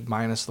league,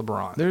 minus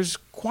LeBron. There's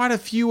quite a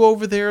few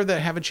over there that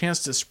have a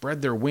chance to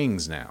spread their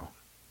wings now,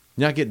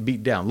 not get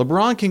beat down.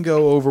 LeBron can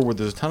go over where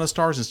there's a ton of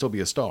stars and still be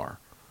a star.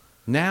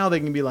 Now they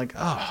can be like,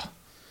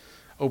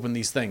 open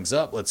these things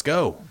up, let's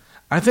go.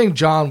 I think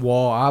John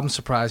Wall, I'm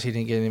surprised he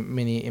didn't get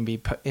many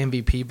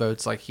MVP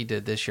votes like he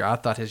did this year. I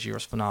thought his year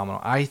was phenomenal.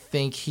 I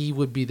think he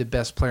would be the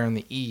best player in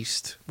the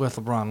East with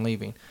LeBron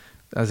leaving.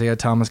 Isaiah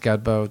Thomas got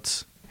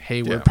votes.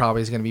 Hayward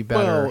probably is going to be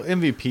better. Well,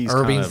 MVP's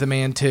Irving's the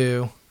man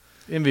too.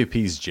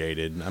 MVP's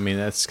jaded. I mean,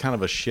 that's kind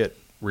of a shit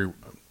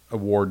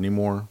award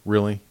anymore,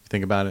 really, if you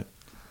think about it.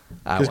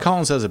 Because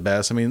Colin says it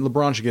best. I mean,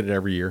 LeBron should get it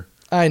every year.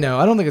 I know.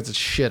 I don't think it's a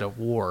shit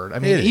award. I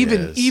mean,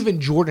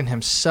 even Jordan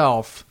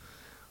himself,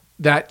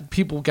 that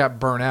people got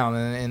burnt out,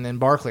 and then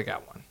Barkley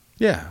got one.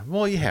 Yeah.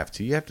 Well, you have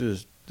to. You have to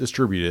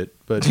distribute it.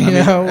 But at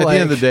the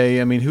end of the day,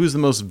 I mean, who's the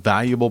most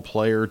valuable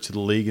player to the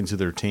league and to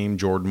their team?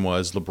 Jordan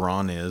was.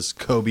 LeBron is.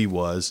 Kobe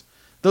was.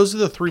 Those are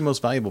the 3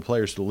 most valuable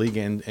players to the league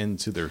and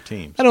to their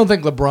teams. I don't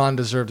think LeBron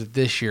deserved it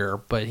this year,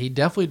 but he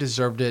definitely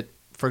deserved it,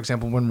 for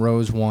example, when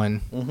Rose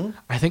won. Mm-hmm.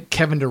 I think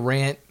Kevin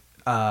Durant,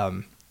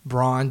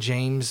 Bron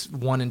James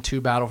 1 and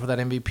 2 battle for that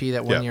MVP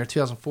that one year,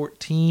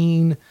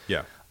 2014.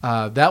 Yeah.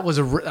 That was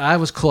I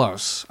was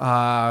close.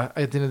 At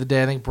the end of the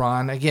day, I think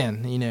Bron,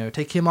 again,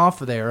 take him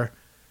off of there.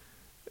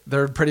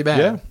 They're pretty bad.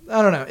 Yeah.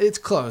 I don't know. It's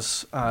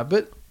close.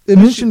 But it's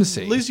interesting to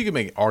see. At least you could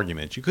make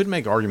arguments. You couldn't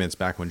make arguments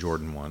back when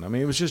Jordan won. I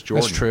mean, it was just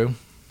Jordan. That's true.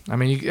 I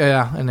mean,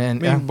 and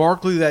then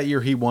Barkley that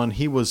year he won.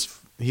 He was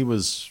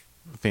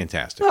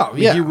fantastic. Oh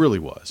yeah, he really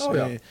was. Oh,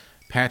 yeah.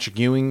 Patrick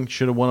Ewing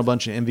should have won a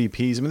bunch of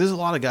MVPs. I mean, there's a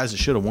lot of guys that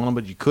should have won them,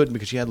 but you couldn't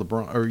because you had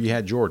LeBron or you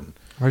had Jordan.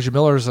 Reggie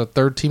Miller's a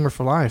 3rd teamer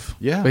for life.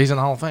 Yeah, but he's in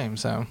the Hall of Fame.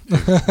 So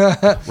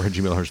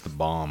Reggie Miller's the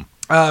bomb.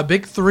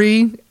 Big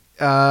 3.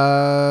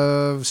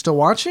 Still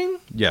watching?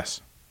 Yes.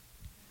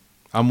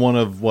 I'm one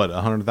of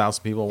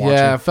 100,000 people watching.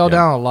 Yeah, fell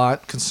down a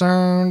lot.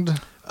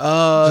 Concerned.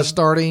 Just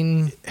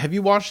starting. Have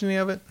you watched any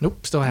of it?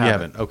 Nope, still haven't. You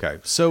haven't. Okay,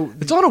 so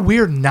it's on a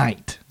weird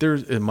night.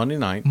 There's Monday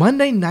night.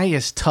 Monday night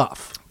is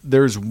tough.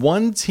 There's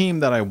one team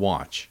that I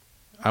watch.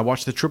 I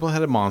watch the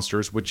Triple-Headed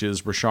Monsters, which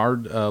is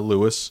Rashard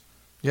Lewis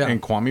and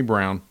Kwame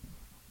Brown,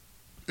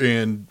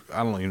 and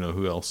I don't even know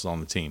who else is on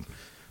the team,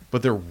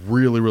 but they're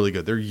really, really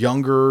good. They're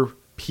younger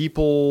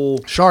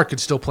people. Shark could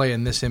still play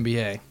in this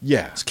NBA.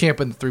 Yeah, it's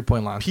camping the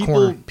 3-point line.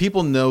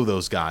 People know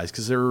those guys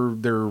because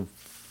they're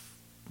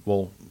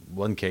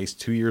one case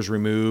 2 years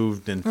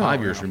removed and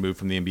 5 years removed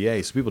from the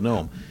NBA, so people know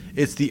them.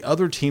 It's the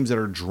other teams that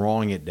are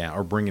drawing it down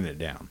or bringing it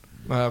down.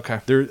 Okay.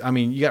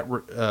 You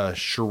got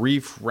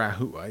Sharif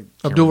Rahu.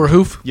 Abdul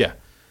Rahuf? Yeah.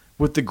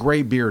 With the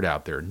gray beard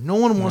out there. No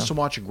one wants to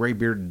watch a gray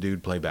bearded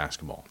dude play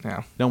basketball.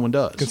 Yeah. No one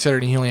does.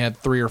 Considering he only had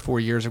 3 or 4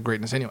 years of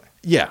greatness anyway.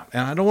 Yeah.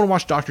 And I don't want to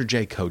watch Dr.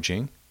 J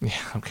coaching. Yeah,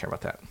 I don't care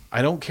about that.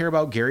 I don't care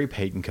about Gary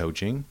Payton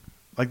coaching.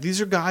 Like,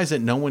 these are guys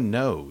that no one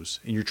knows,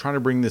 and you're trying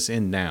to bring this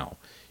in now.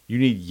 You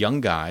need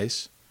young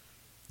guys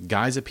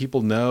that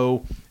people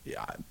know.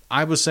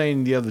 I was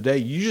saying the other day,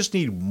 you just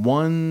need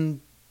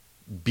one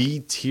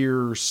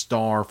B-tier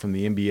star from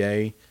the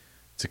NBA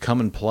to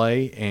come and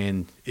play,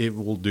 and it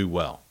will do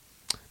well.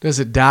 Does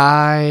it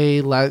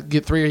die?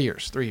 Get 3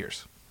 years. 3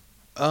 years.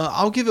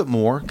 I'll give it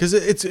more because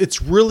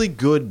it's really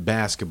good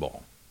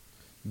basketball.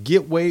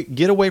 Get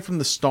away from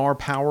the star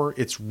power.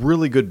 It's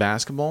really good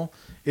basketball.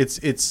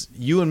 It's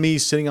you and me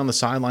sitting on the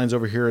sidelines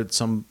over here at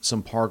some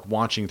park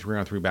watching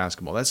 3-on-3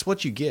 basketball. That's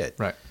what you get.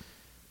 Right.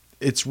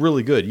 It's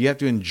really good. You have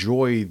to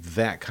enjoy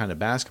that kind of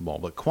basketball.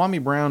 But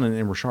Kwame Brown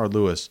and Rashard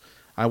Lewis,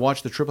 I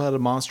watched the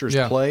Triple-Headed Monsters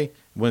play.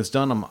 When it's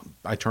done,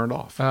 I turned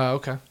off.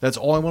 Okay. That's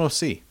all I want to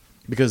see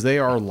because they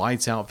are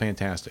lights out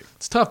fantastic.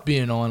 It's tough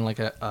being on like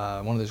one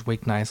of those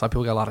weeknights. A lot of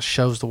people got a lot of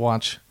shows to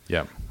watch.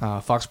 Yeah.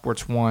 Fox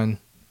Sports 1,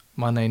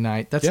 Monday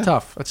night. That's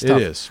tough. That's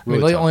tough. It is.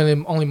 Really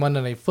tough. Only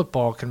Monday Night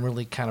Football can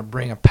really kind of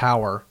bring a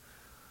power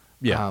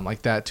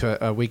like that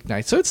to a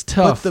weeknight. So it's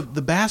tough. But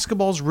the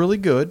basketball's really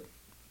good.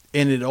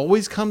 And it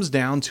always comes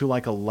down to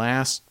like a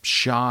last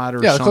shot or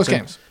something. Yeah, close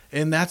games.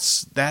 And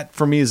that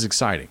for me is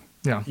exciting.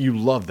 Yeah. You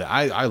love that.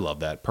 I love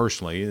that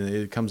personally. And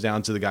it comes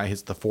down to the guy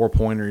hits the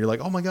 4-pointer. You're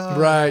like, oh my God.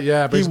 Right,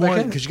 yeah. He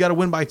won because you got to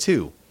win by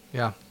 2.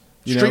 Yeah.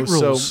 Street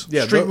rules. So,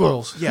 yeah, Street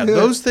rules. Yeah,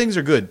 those things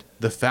are good.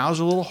 The fouls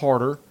are a little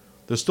harder.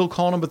 They're still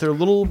calling them, but they're a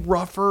little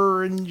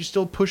rougher, and you're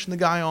still pushing the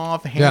guy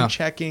off, hand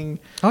checking.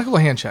 I like a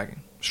little hand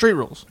checking. Street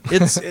rules.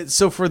 It's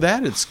so for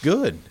that, it's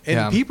good.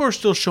 And people are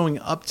still showing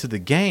up to the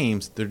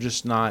games. They're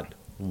just not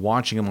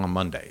watching them on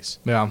Mondays.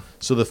 Yeah.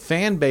 So the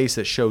fan base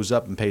that shows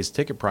up and pays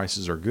ticket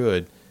prices are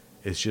good.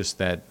 It's just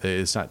that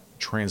it's not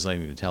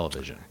translating to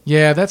television.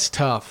 Yeah, that's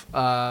tough.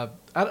 I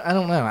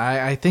don't know.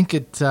 I think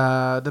it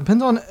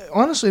depends on,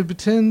 honestly, it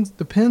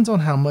depends on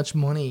how much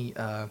money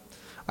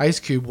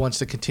Ice Cube wants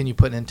to continue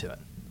putting into it.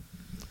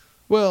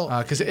 Well,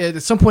 because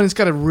at some point it's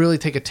got to really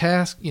take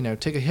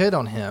a hit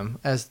on him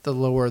as the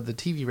lower the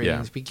TV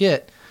ratings we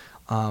get.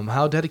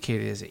 How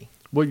dedicated is he?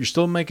 Well, you're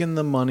still making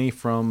the money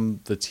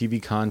from the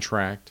TV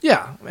contract.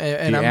 Yeah.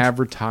 And the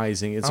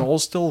advertising. It's all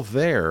still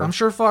there. I'm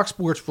sure Fox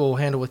Sports will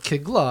handle with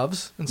kid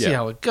gloves and see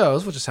how it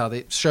goes, which is how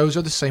shows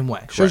are the same way.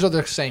 Correct. Shows are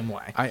the same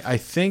way. I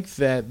think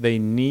that they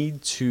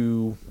need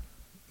to,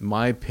 in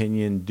my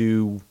opinion,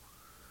 do...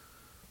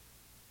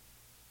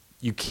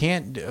 You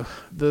can't...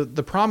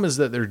 The problem is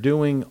that they're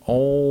doing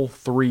all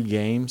 3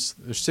 games.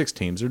 There's 6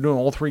 teams. They're doing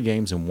all 3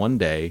 games in one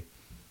day,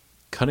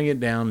 cutting it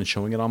down and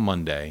showing it on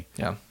Monday.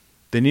 Yeah.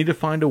 They need to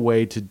find a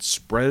way to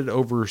spread it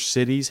over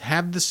cities.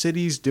 Have the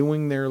cities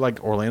doing their,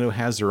 like Orlando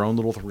has their own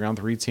little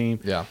 3-on-3 team.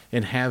 Yeah.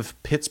 And have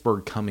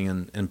Pittsburgh come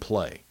in and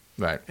play.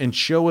 Right. And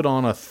show it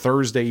on a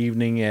Thursday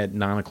evening at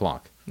 9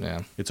 o'clock.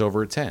 Yeah. It's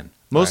over at 10.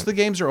 Most of the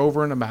games are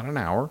over in about an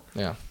hour.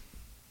 Yeah.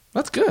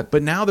 That's good.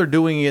 But now they're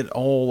doing it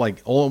all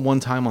at one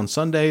time on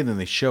Sunday. Then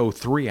they show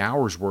 3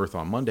 hours worth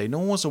on Monday. No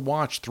one wants to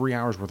watch 3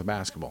 hours worth of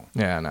basketball.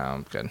 Yeah, no,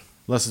 I'm good.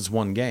 Unless it's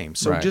one game.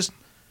 So just,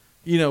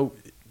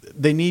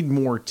 they need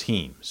more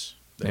teams.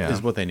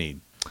 Is what they need.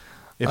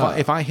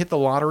 If I hit the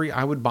lottery,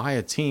 I would buy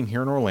a team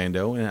here in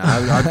Orlando, and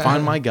I'd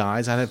find my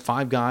guys. I'd have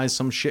 5 guys,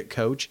 some shit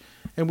coach,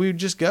 and we would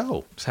just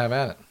go. Just have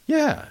at it.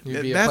 Yeah,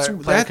 You'd be a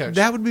player coach.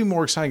 That would be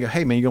more exciting. Go,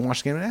 hey man, you gonna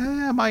watch the game?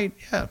 I might.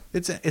 Yeah,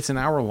 it's an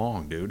hour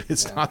long, dude.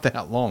 It's not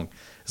that long.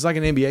 It's like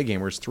an NBA game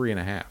where it's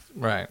 3.5.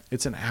 Right.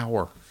 It's an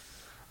hour.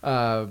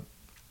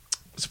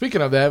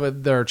 Speaking of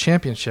that, their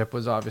championship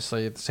was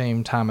obviously at the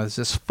same time as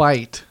this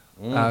fight.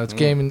 It's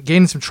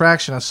gaining some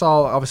traction. I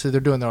saw, obviously,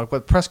 they're doing their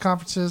press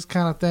conferences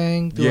kind of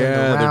thing, doing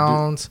their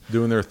rounds.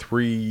 Doing their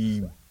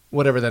 3...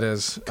 Whatever that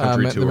is.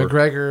 The tour.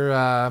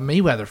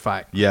 McGregor-Mayweather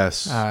fight.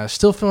 Yes.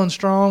 Still feeling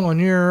strong on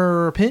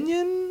your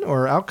opinion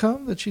or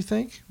outcome that you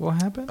think will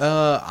happen?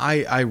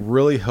 I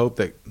really hope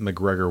that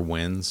McGregor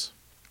wins.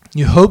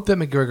 You hope that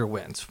McGregor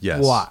wins?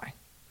 Yes. Why?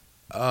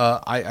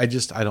 I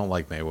don't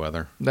like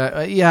Mayweather.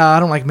 I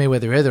don't like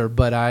Mayweather either,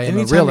 but I am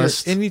a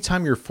realist.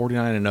 Anytime you're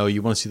 49-0,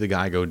 you want to see the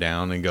guy go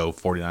down and go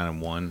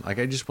 49-1. Like,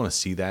 I just want to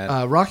see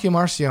that. Rocky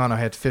Marciano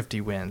had 50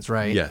 wins,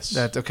 right? Yes.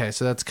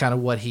 So that's kind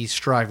of what he's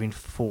striving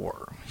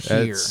for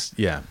here.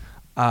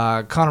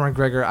 Conor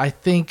McGregor, I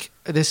think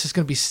this is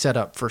going to be set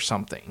up for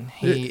something.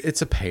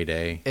 It's a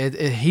payday.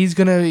 He's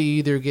going to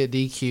either get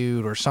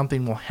DQ'd or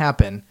something will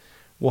happen.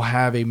 We'll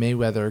have a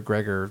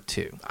Mayweather-Gregor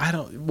 2. I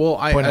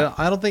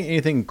don't think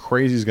anything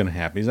crazy is going to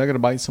happen. He's not going to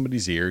bite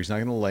somebody's ear. He's not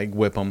going to leg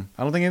whip him.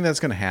 I don't think any of that's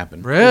going to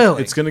happen.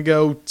 Really? It's going to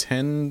go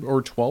 10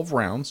 or 12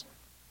 rounds.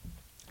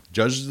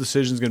 Judge's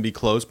decision is going to be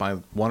close by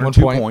 1 or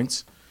 2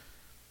 points.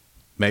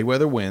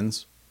 Mayweather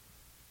wins.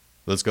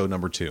 Let's go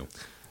number 2.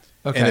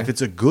 Okay. And if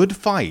it's a good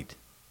fight,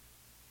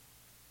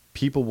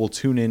 people will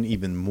tune in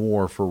even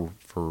more for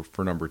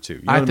number 2.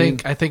 You know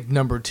I think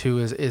number 2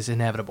 is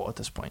inevitable at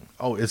this point.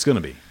 Oh, it's going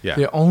to be. Yeah.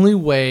 The only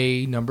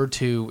way number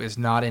 2 is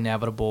not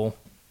inevitable,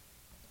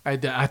 I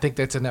think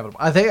that's inevitable.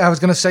 I think I was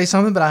going to say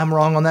something, but I'm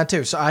wrong on that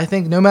too. So I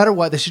think no matter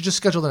what, they should just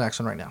schedule the next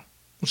one right now.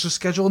 Let's just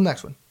schedule the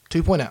next one,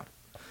 2.0.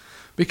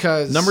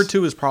 Because Number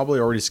 2 is probably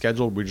already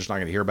scheduled. We're just not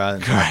going to hear about it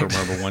until after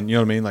number 1. You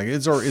know what I mean? Like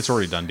it's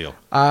already done deal.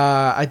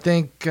 I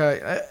think,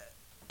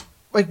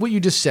 like what you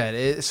just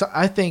said,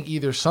 I think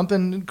either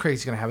something crazy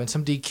is going to happen,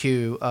 some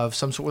DQ of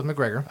some sort with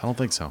McGregor. I don't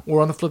think so.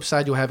 Or on the flip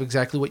side, you'll have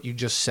exactly what you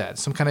just said.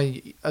 Some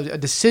kind of a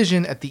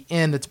decision at the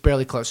end that's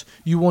barely close.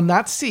 You will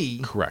not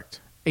see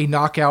Correct. a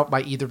knockout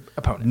by either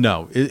opponent.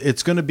 No,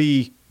 it's going to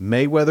be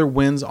Mayweather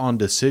wins on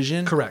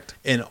decision. Correct.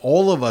 And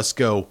all of us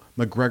go,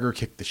 McGregor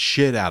kicked the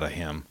shit out of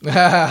him.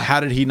 How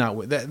did he not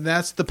win?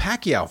 That's the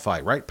Pacquiao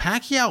fight, right?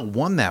 Pacquiao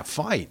won that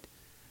fight.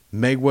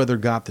 Mayweather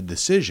got the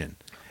decision.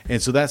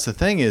 And so that's the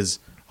thing is,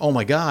 oh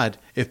my God,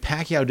 if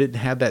Pacquiao didn't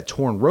have that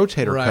torn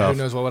rotator Right, cuff.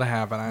 who knows what would have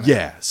happened. I know.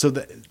 Yeah, so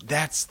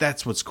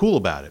that's what's cool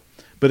about it.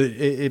 But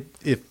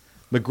if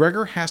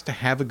McGregor has to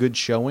have a good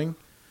showing,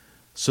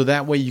 so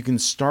that way you can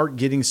start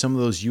getting some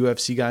of those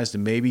UFC guys to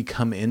maybe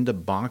come into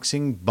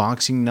boxing.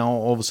 Boxing now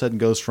all of a sudden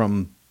goes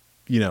from,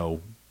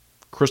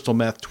 crystal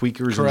meth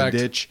tweakers Correct. in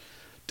the ditch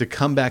to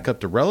come back up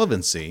to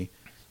relevancy.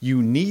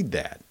 You need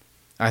that.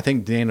 I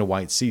think Dana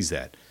White sees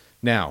that.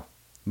 Now,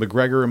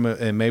 McGregor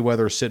and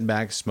Mayweather are sitting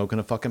back smoking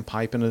a fucking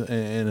pipe and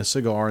a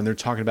cigar, and they're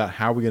talking about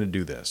how are we going to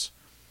do this.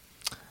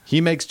 He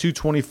makes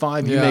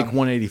 $225, you Yeah. make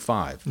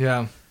 $185.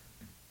 Yeah.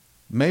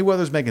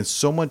 Mayweather's making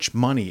so much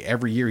money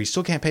every year, he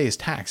still can't pay his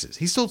taxes.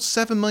 He's still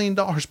 $7 million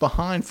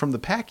behind from the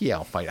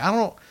Pacquiao fight. I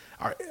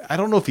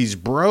don't know if he's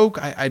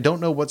broke. I don't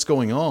know what's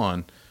going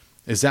on.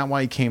 Is that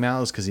why he came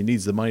out? Is because he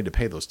needs the money to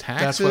pay those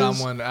taxes? That's what I'm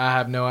wondering. I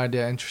have no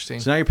idea. Interesting.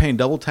 So now you're paying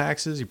double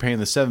taxes. You're paying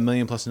the $7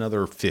 million plus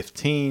another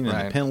 15 and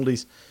Right. the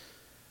penalties.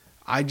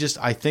 I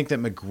think that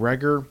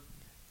McGregor,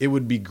 it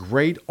would be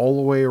great all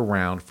the way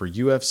around for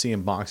UFC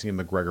and boxing and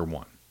McGregor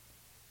won.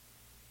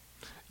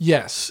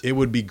 Yes. It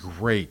would be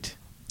great.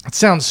 It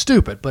sounds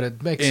stupid, but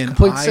it makes And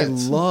complete I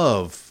sense.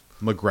 love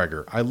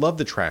McGregor. I love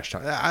the trash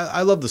talk.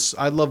 I love this.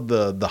 I love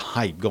the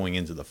hype going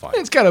into the fight.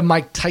 It's got a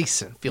Mike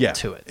Tyson feel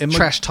to it. And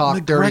Trash talk,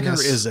 McGregor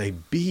dirtiness. is a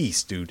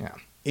beast, dude. Yeah.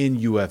 In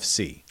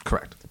UFC,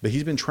 Correct. but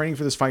he's been training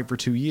for this fight for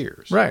 2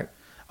 years. Right.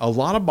 A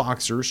lot of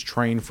boxers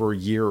train for a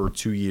year or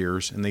 2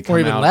 years, and they come Or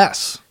even out,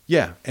 less.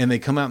 Yeah, and they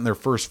come out in their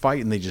first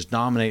fight and they just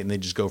dominate and they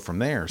just go from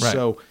there. Right.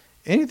 So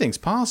anything's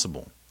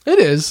possible. It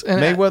is.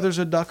 And Mayweather's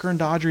a ducker and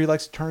dodger. He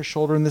likes to turn his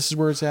shoulder, and this is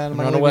where it's at. I'm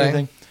not Run gonna do away.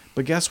 anything.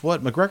 But guess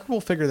what? McGregor will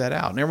figure that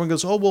out. And everyone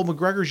goes, oh, well,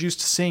 McGregor's used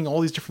to seeing all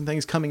these different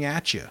things coming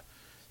at you.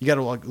 You got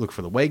to look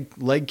for the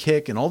leg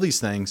kick and all these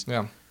things.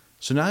 Yeah.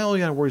 So now all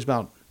you got to worry is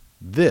about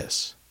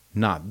this,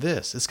 not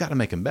this. It's got to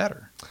make him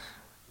better.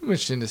 I'm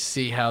interested to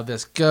see how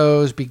this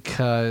goes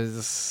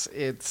because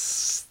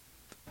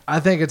I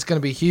think it's going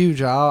to be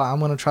huge. I'm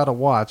going to try to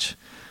watch.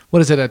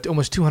 What is it? At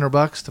almost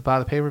 $200 to buy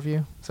the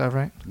pay-per-view? Is that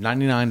right?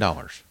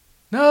 $99.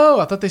 No,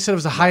 I thought they said it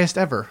was the highest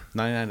ever.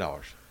 $99.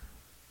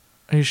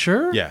 Are you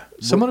sure? Yeah.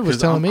 Somebody was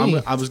 'Cause telling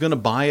me. I was going to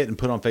buy it and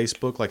put on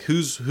Facebook, like,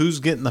 who's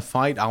getting the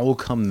fight? I will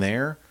come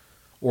there.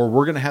 Or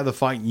we're going to have the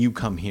fight and you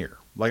come here.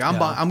 Like, I'm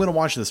Yeah. going to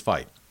watch this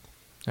fight.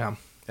 Yeah,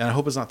 And I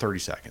hope it's not 30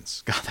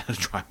 seconds. God, that would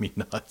drive me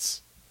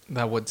nuts.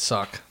 that would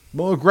suck.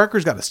 Well,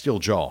 McGregor's got a steel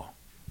jaw.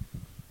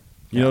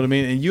 You know what I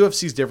mean? And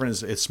UFC's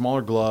different. It's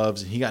smaller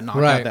gloves. He got knocked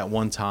out Right. that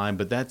one time,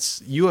 but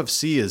that's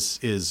UFC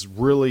is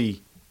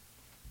really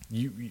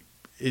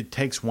it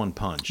takes one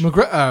punch.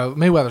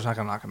 Mayweather's not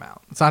going to knock him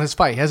out. It's not his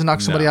fight. He hasn't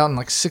knocked somebody No. out in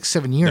like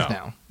 6-7 years No.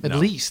 now, at No.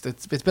 least.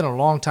 It's been a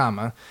long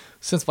time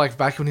since like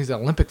back when he was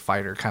an Olympic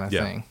fighter kind of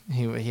Yeah. thing.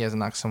 He hasn't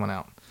knocked someone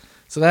out,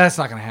 so that's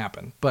not going to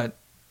happen. But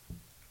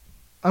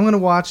I'm going to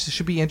watch. It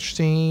should be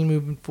interesting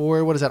moving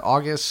forward. What is that?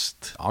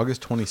 August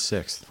August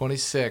 26th.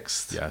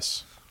 26th.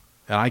 Yes.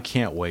 And I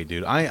can't wait,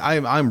 dude.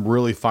 I'm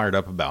really fired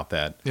up about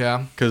that.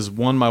 Yeah. Because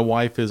one, my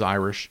wife is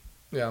Irish,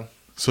 Yeah.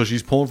 so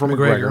she's pulling for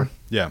McGregor. McGregor.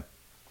 Yeah.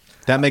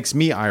 That makes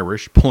me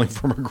Irish, pulling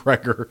for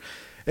McGregor.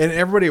 And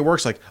everybody at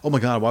work's like, oh my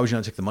God, why would you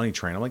not take the money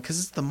train? I'm like, because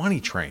it's the money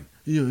train.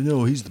 You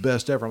know, he's the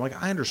best ever. I'm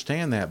like, I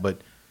understand that, but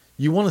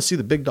you want to see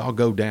the big dog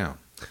go down.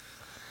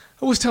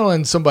 I was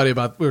telling somebody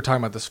we were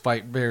talking about this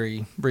fight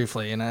very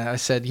briefly, and I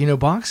said,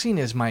 boxing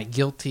is my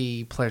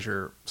guilty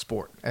pleasure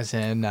sport. As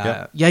in,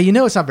 Yep.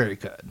 it's not very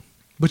good,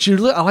 but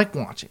I like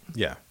watching.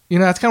 Yeah.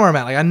 That's kind of where I'm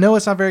at. Like, I know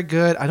it's not very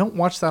good. I don't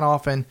watch that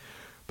often,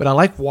 but I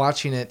like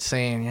watching it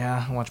saying,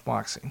 yeah, I watch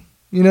boxing.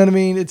 You know what I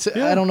mean?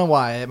 I don't know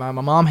why. My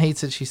mom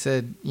hates it. She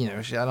said, I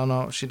don't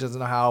know. She doesn't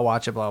know how I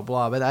watch it, blah,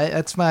 blah. But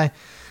it's my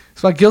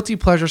guilty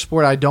pleasure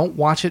sport. I don't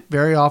watch it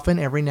very often.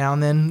 Every now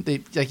and then.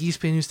 Like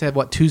ESPN used to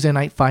have, Tuesday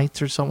night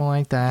fights or something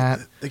like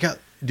that.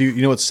 You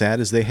know what's sad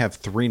is they have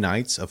 3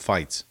 nights of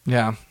fights,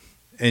 Yeah.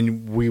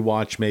 and we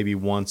watch maybe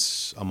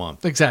once a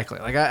month. Exactly.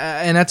 Like,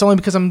 and that's only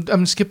because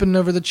I'm skipping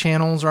over the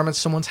channels, or I'm at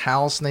someone's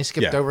house and they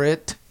skipped Yeah. over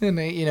it, and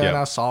they, Yeah. and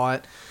I saw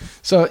it.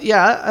 So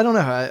yeah, I don't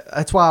know.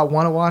 That's why I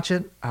want to watch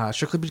it,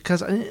 strictly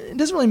because it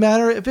doesn't really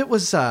matter if it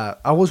was. I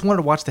always wanted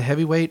to watch the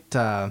heavyweight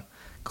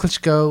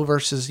Klitschko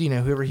versus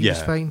whoever he was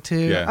Yeah. fighting to.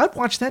 Yeah. I'd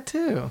watch that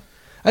too.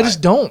 I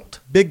just don't,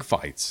 Big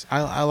fights.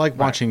 I like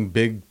watching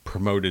big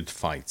promoted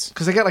fights.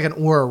 because they got like an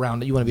aura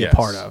around it you want to be Yes. a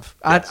part of.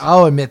 Yes.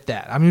 I'll admit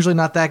that. I'm usually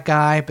not that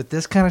guy, but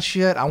this kind of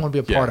shit, I want to be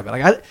a part Yeah. of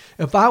it. Like,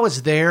 if I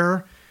was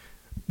there,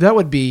 That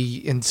would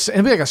be insane.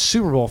 It'd be like a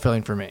Super Bowl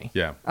feeling for me.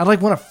 Yeah. I'd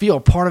like want to feel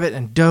part of it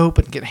and dope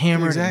and get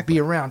hammered Exactly. and be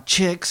around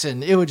chicks,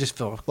 and it would just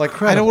feel Like, I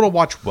incredible. don't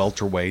want to watch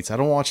welterweights. I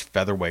don't watch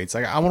featherweights.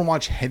 I want to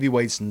watch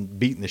heavyweights and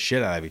beating the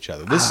shit out of each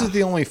other. This is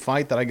the only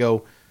fight that I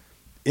go,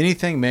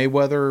 anything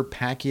Mayweather,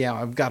 Pacquiao,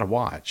 I've got to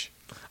watch.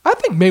 I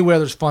think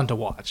Mayweather's fun to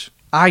watch.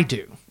 I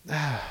do.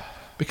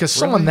 Because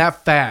someone Really?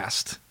 that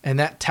fast and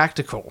that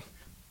tactical,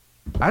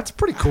 that's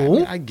pretty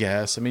cool. I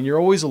guess. I mean, you're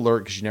always alert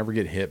because you never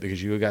get hit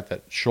because you got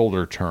that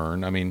shoulder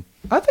turn. I mean,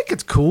 I think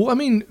it's cool. I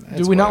mean, do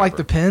It's we not like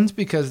whatever. the pins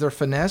because they're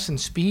finesse and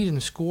speed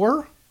and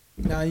score?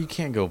 no, you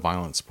can't go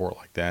violent sport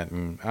like that.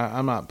 And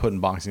I'm not putting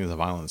boxing as a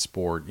violent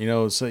sport. You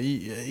know, so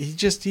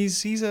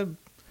he's a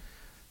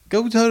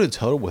go toe to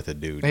toe with a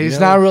dude. He's you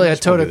know? not really You a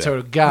just won't do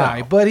toe-to-toe that. guy,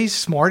 No. but he's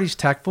smart, he's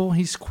tactful,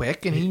 he's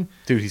quick, and he...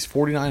 Dude, he's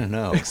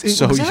 49-0. Exactly,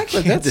 So you can't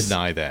that's-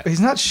 deny that. He's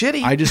not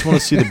shitty. I just want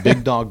to see the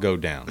big dog go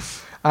down.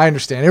 I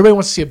understand. Everybody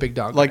wants to see a big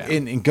dog. go Like,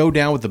 down. and go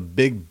down with the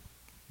big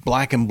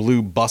black and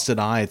blue busted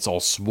eye. It's all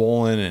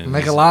swollen. And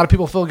Make a it's- lot of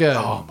people feel good.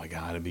 Oh, my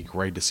God. It'd be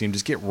great to see him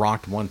just get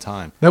rocked one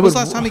time. That When was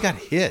would- the last time he got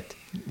hit?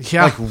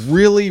 Yeah. Like,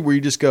 really? Where you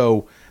just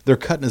go, they're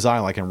cutting his eye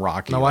like in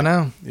Rocky. No, I Like,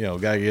 know. You know,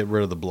 got to get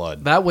rid of the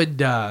blood. That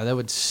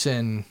would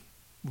send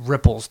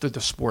ripples through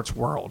the sports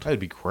world. That'd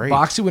be great.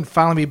 Boxing would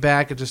finally be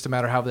back. It's just a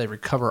matter of how they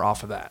recover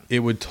off of that. It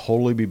would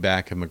totally be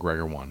back if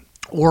McGregor won.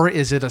 Or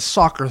is it a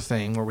soccer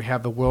thing where we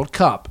have the World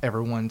Cup?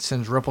 Everyone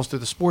sends ripples through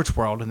the sports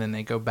world, and then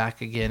they go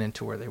back again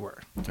into where they were.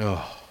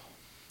 Oh,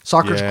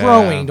 Soccer's Yeah.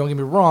 growing, don't get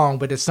me wrong,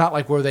 but it's not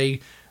like where they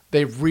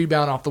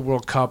rebound off the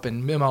World Cup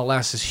and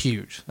MLS is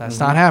huge. That's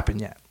not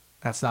happened yet.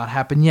 That's not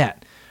happened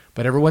yet.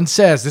 But everyone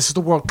says this is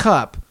the World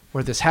Cup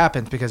where this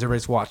happens because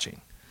everybody's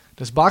watching.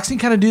 Does boxing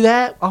kind of do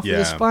that off of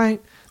this Yeah.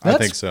 fight? I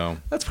think so.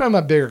 That's probably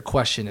my bigger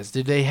question is,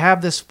 did they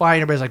have this fight?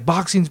 Everybody's like,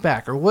 boxing's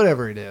back or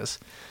whatever it is.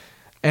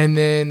 And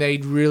then they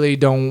really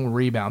don't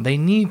rebound. They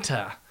need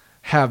to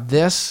have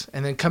this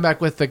and then come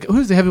back with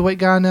who's the heavyweight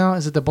guy now?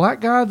 Is it the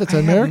black guy that's I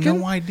American? have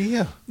no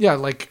idea. Yeah,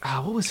 like,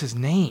 what was his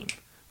name?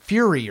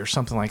 Fury or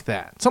something like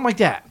that. Something like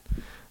that.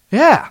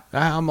 Yeah.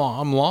 I'm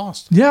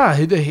lost. Yeah,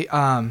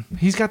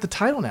 he's got the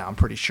title now, I'm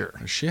pretty sure.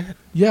 Shit.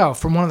 Yeah,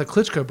 from one of the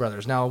Klitschko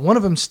brothers. Now, one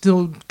of them's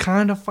still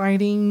kind of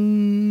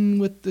fighting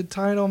with the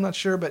title, I'm not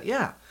sure, but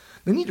yeah.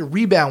 They need to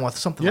rebound with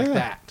something like Yeah.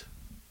 that.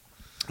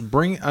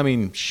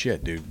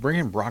 Shit, dude. Bring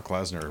in Brock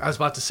Lesnar. I was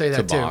about to say that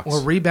To too. box. Or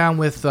rebound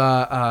with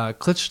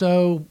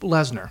Klitschko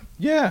Lesnar.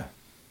 Yeah.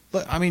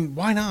 But, I mean,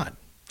 why not?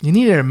 You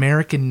need an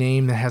American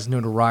name that has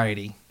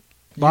notoriety.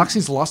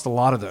 Boxing's lost a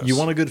lot of those. You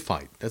want a good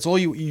fight. That's all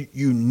you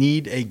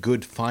need a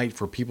good fight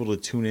for people to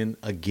tune in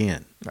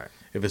again. Right.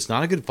 If it's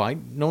not a good fight,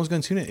 no one's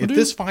going to tune in. If dude.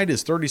 this fight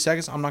is 30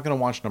 seconds, I'm not going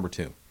to watch number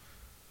 2.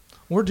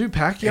 Or do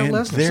Pacquiao And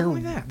Lesnar, something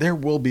like that. there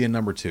will be a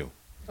number 2.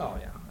 Oh,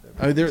 yeah.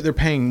 I mean, they're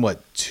paying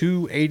what,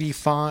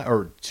 285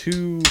 or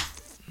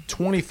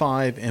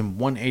 225 and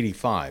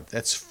 185.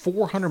 That's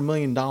 $400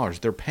 million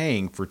they're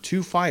paying for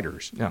 2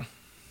 fighters. Yeah.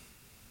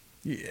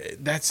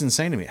 That's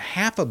insane to me.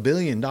 $500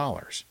 million.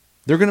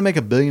 They're going to make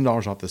 $1 billion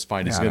off this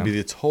fight. It's Yeah, I going to know.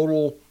 be the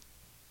total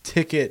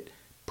ticket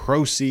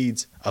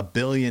proceeds $1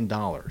 billion.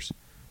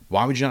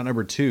 Why would you not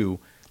number 2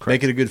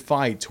 make it a good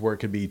fight to where it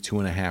could be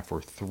 $2.5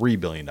 or $3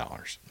 billion?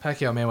 Pacquiao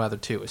Mayweather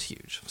 2 is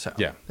huge. So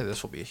Yeah.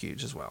 this will be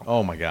huge as well.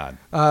 Oh my God.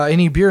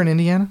 Any beer in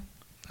Indiana?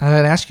 I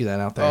didn't ask you that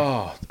out there.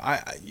 Oh,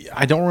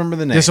 I don't remember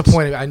the name.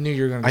 Disappointed. I knew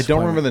you were going to I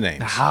don't remember the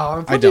names. How? I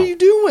What are don't. you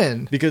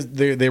doing? Because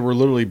they were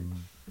literally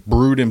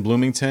brewed in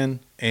Bloomington,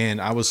 and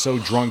I was so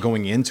drunk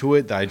going into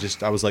it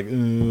that I was like, let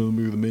me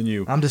look at the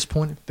menu. I'm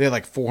disappointed. They had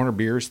like 400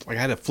 beers. Like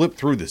I had to flip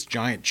through this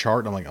giant chart,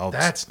 and I'm like, oh,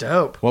 That's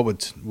dope. what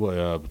would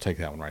take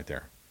that one right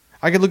there?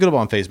 I could look it up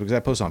on Facebook because I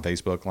post on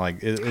Facebook.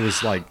 Like it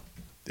was like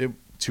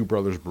Two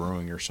Brothers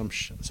Brewing or some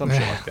shit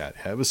like that.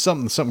 Yeah, it was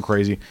something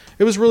crazy.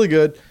 It was really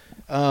good.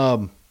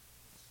 And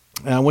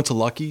I went to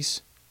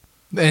Lucky's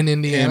In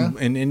Indiana?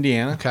 in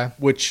Indiana. Okay.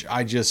 Which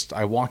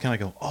I walk in, I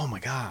go, oh my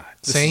God.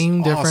 this Same,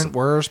 is different, awesome.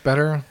 worse,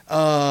 better?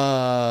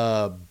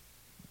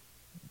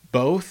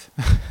 Both.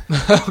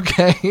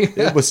 Okay.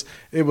 It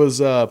was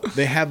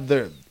they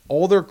have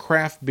all their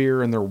craft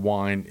beer and their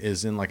wine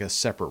is in like a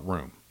separate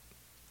room.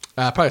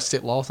 Probably a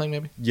state law thing,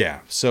 maybe? Yeah.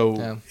 So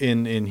Yeah.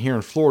 in here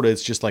in Florida,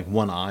 it's just like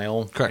one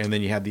aisle, Correct. and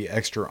then you have the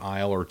extra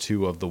aisle or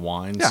two of the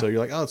wine. Yeah. So you're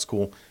like, oh, that's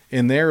cool.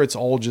 In there, it's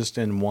all just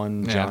in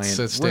one Yeah, giant it's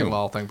a state room.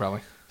 law thing,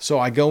 probably. So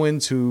I go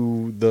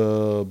into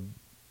the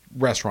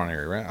restaurant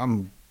area, right?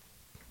 I'm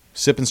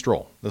sip and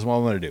stroll. That's what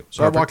I'm going to do.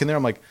 So Perfect. I walk in there.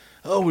 I'm like,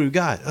 oh, what do we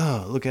got?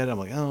 Oh, look at it. I'm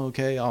like, oh,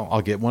 okay.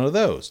 I'll get one of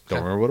those. Don't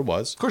Okay. remember what it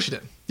was. Of course you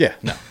did. Yeah,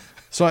 no.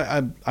 So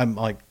I'm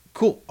like,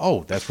 cool.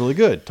 Oh, that's really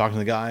good. Talking to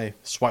the guy,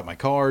 swipe my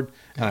card,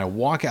 and I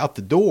walk out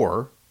the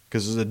door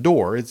because there's a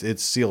door.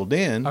 It's sealed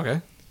in.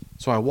 Okay.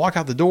 So I walk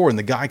out the door, and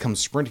the guy comes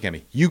sprinting at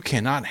me. You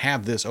cannot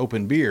have this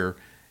open beer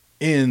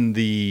in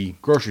the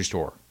grocery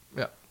store.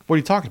 Yeah. What are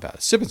you talking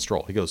about? Sip and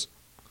stroll. He goes,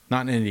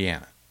 not in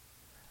Indiana.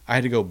 I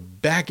had to go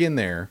back in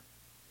there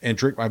and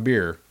drink my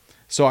beer.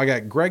 So I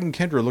got Greg and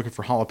Kendra looking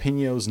for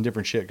jalapenos and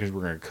different shit because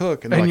we're going to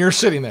cook. And they're like, you're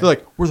sitting there. They're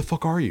like, where the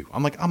fuck are you?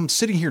 I'm like, I'm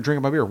sitting here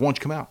drinking my beer. Why don't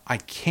you come out? I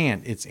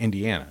can't. It's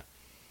Indiana.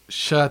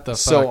 Shut the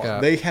So fuck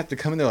up. they have to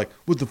come in there like,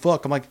 what the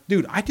fuck? I'm like,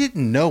 dude, I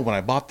didn't know when I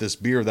bought this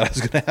beer that I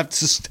was gonna have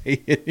to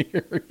stay in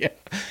here. Yeah.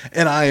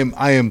 And I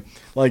am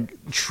like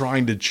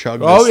trying to chug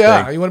this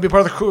thing, You want to be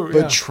part of the crew.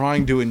 but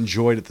trying to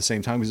enjoy it at the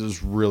same time because it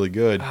was really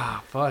good.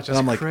 Ah, fudge. And That's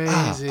I'm like,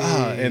 crazy.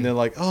 and they're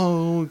like,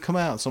 oh, come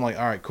out. So I'm like,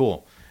 all right,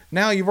 cool.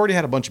 Now you've already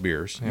had a bunch of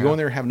beers. You go in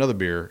there, have another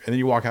beer, and then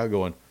you walk out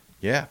going,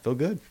 yeah, feel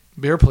good.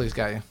 Beer, please,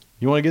 got you.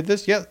 You want to get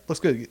this? Yeah, let's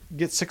go.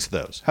 Get 6 of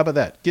those. How about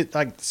that? Get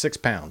like 6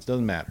 pounds.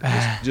 Doesn't matter.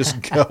 Just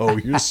go.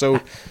 You're so.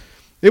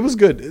 It was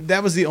good.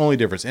 That was the only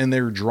difference. And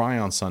they're dry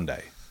on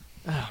Sunday.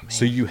 Oh, man.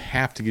 So you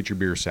have to get your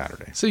beer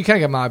Saturday. So you kind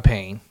of get my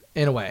pain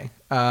in a way.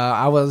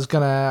 I was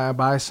gonna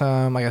buy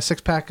some like a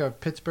 6-pack of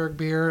Pittsburgh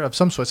beer of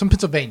some sort, some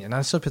Pennsylvania,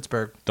 not so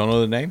Pittsburgh. Don't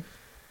know the name?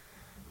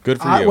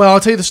 Good for you. Well, I'll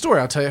tell you the story.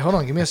 I'll tell you. Hold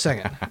on, give me a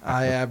second.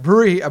 A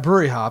brewery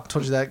hop.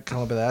 Told you that,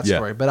 kind of a bit of that Yeah.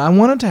 story. But I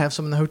wanted to have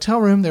some in the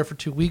hotel room there for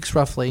 2 weeks,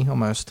 roughly,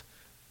 almost.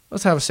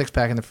 Let's have a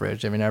 6-pack in the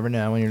fridge. You never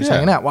know when you're just Yeah.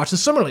 hanging out watching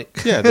Summer League.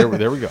 Yeah, there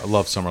we go. I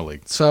love Summer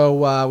League.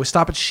 So we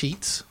stop at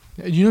Sheets.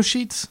 You know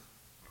Sheets?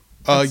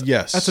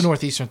 Yes. That's a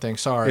northeastern thing.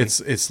 Sorry.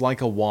 It's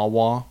like a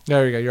Wawa.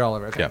 There you go. You're all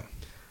over. Okay.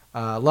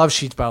 Yeah. Love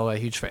Sheets, by the way.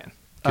 Huge fan.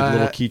 Get a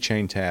little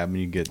keychain tab and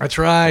you get. That's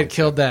right.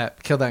 Killed that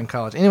in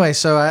college. Anyway,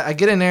 so I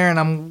get in there and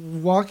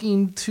I'm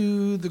walking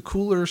to the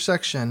cooler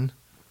section.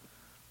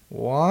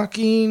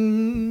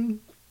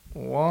 Walking,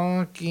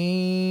 no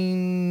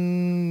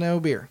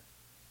beer.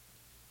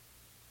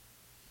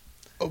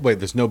 Oh, wait,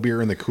 there's no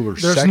beer in the cooler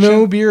There's section?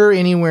 no beer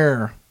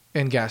anywhere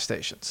in gas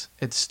stations.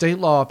 It's state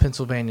law of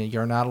Pennsylvania.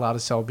 You're not allowed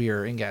to sell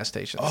beer in gas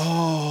stations.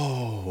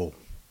 Oh.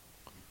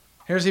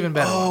 Here's even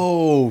better.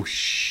 Oh,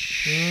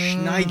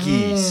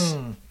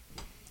 Nikes.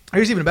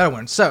 Here's even a better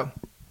one. So,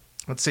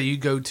 let's say you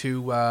go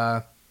to,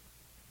 I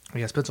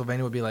guess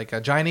Pennsylvania would be like a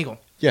Giant Eagle.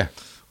 Yeah.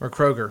 Or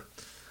Kroger.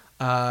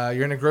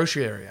 You're in a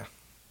grocery area.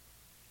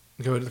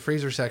 Go to the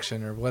freezer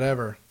section or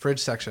whatever, fridge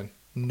section.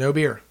 No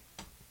beer.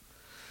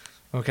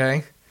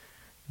 Okay?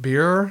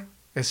 Beer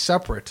is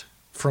separate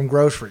from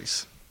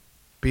groceries.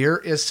 Beer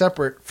is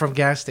separate from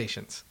gas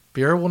stations.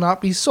 Beer will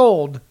not be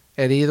sold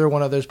at either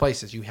one of those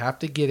places. You have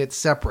to get it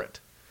separate.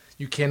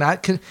 You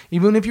cannot,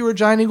 even if you were a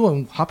Giant Eagle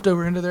and hopped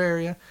over into their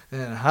area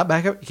and then hop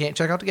back up, you can't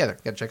check out together. You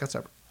got to check out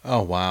separate.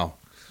 Oh, wow.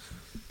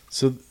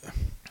 So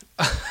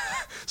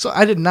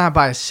I did not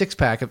buy a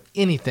 6-pack of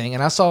anything.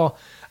 And I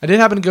did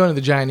happen to go into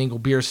the Giant Eagle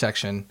beer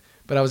section,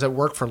 but I was at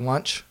work for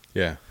lunch.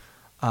 yeah.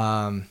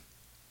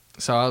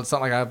 So it's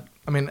not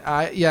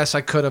like yes,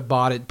 I could have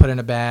bought it, put it in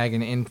a bag,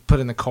 and put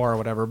it in the car or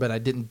whatever, but I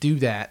didn't do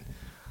that.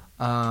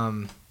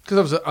 Because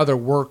there was other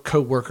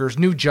co-workers,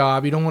 new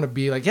job. You don't want to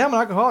be like, yeah, I'm an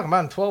alcoholic. I'm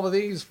buying 12 of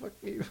these. Fuck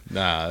you.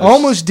 Nah. I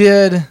almost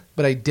did,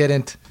 but I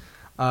didn't.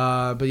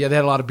 But yeah, they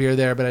had a lot of beer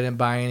there, but I didn't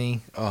buy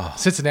any. Oh.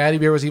 Cincinnati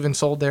beer was even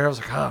sold there. I was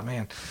like, oh,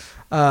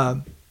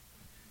 man.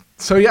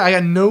 So yeah, I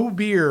had no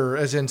beer,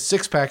 as in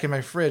 6-pack, in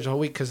my fridge all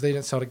week because they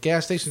didn't sell to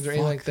gas stations or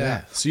anything like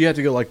that. So you have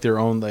to go like their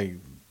own like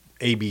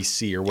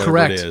ABC or whatever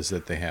Correct. it is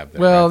that they have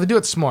there. Well, right? they do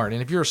it smart,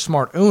 and if you're a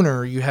smart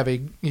owner, you have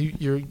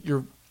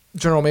your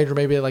general manager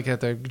maybe like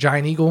at the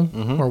Giant Eagle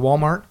or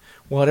Walmart.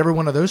 Well, at every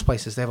one of those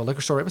places, they have a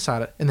liquor store right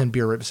beside it, and then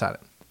beer right beside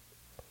it.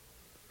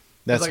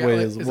 That's like- the way it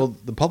like- is. Well,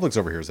 the Publix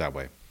over here is that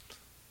way.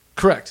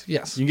 Correct.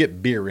 Yes. You can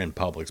get beer in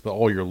Publix, but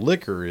all your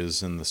liquor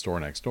is in the store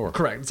next door.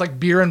 Correct. It's like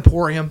Beer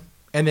Emporium,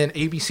 and then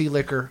ABC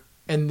Liquor,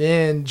 and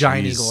then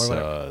Giant Eagle or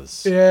whatever.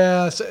 Jesus.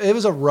 Yeah, so it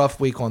was a rough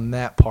week on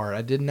that part.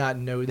 I did not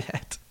know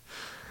that.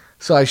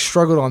 So I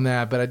struggled on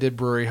that, but I did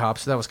brewery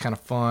hops, so that was kind of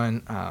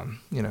fun.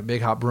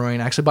 Big Hop Brewing.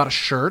 I actually bought a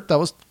shirt. That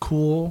was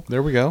cool.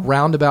 There we go.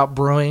 Roundabout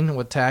Brewing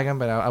would tag them,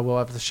 but I will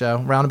after the show.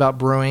 Roundabout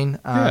Brewing.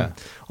 Yeah.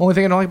 Only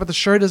thing I don't like about the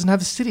shirt, it doesn't have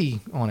the city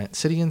on it,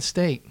 city and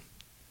state.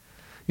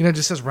 It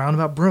just says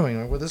Roundabout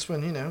Brewing. Well, this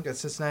one, got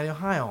Cincinnati,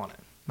 Ohio on it.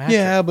 Magic.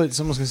 Yeah, but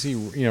someone's gonna see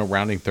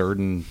rounding third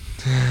and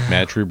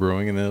Mad Tree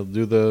Brewing, and they'll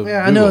do the.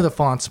 Yeah, I know the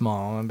font's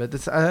small, but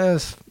this.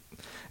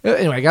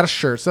 Anyway, I got a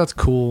shirt, so that's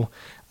cool.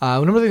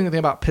 Another thing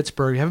about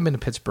Pittsburgh, you haven't been to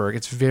Pittsburgh,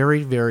 it's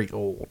very, very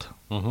old.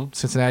 Mm-hmm.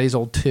 Cincinnati's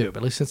old too, but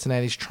at least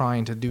Cincinnati's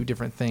trying to do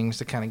different things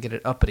to kind of get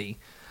it uppity.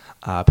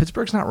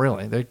 Pittsburgh's not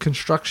really. There's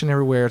construction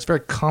everywhere. It's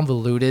very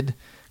convoluted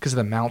because of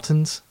the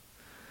mountains.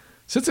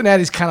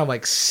 Cincinnati's kind of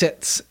like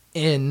sits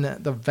in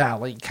the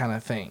valley kind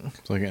of thing.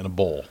 It's like in a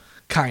bowl.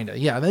 Kind of,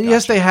 yeah. Then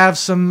yes, they have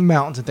some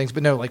mountains and things,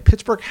 but no, like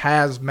Pittsburgh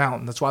has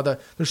mountains. That's why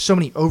there's so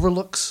many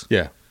overlooks,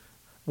 Yeah.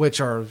 which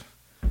are.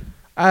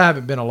 I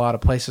haven't been a lot of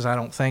places, I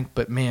don't think,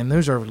 but man,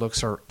 those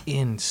overlooks are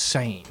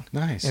insane.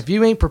 Nice. If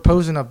you ain't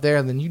proposing up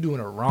there, then you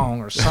doing it wrong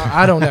or something.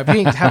 I don't know. If you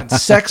ain't having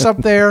sex up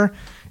there,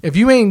 if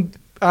you ain't,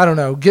 I don't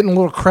know, getting a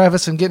little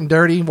crevice and getting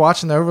dirty,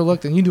 watching the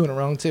overlook, then you doing it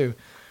wrong too.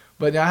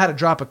 But I had to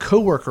drop a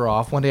coworker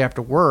off one day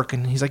after work,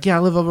 and he's like, "Yeah, I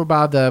live over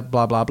by the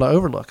blah blah blah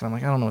overlook." And I'm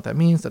like, "I don't know what that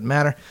means. Doesn't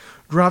matter."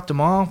 Dropped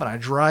him off, and I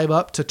drive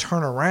up to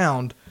turn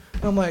around.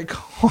 And I'm like,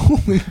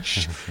 "Holy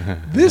shit!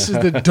 This is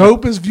the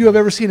dopest view I've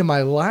ever seen in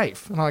my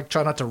life." And I like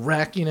try not to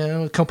wreck,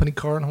 company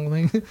car and the whole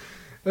thing.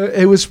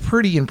 It was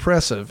pretty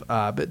impressive.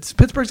 But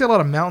Pittsburgh's got a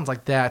lot of mountains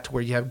like that,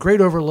 where you have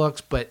great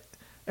overlooks, but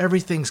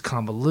everything's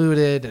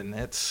convoluted, and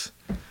it's.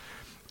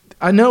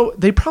 I know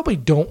they probably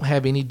don't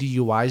have any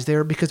DUIs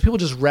there because people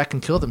just wreck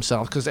and kill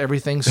themselves because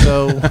everything's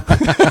so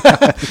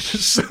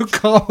so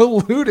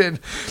convoluted.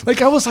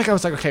 Like I was like,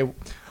 okay,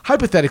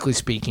 hypothetically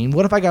speaking,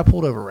 what if I got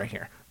pulled over right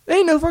here? There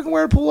ain't no fucking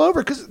where to pull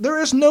over because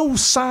there is no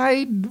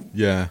side.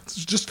 Yeah.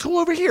 Just pull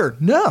over here.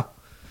 No,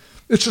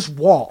 it's just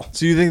wall.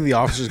 So you think the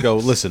officers go,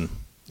 listen,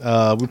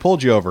 we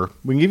pulled you over.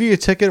 We can give you a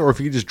ticket, or if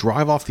you just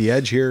drive off the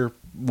edge here,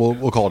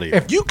 we'll call it you.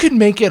 If you could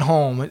make it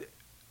home, all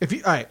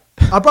right.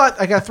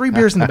 I got 3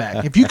 beers in the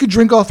bag. If you could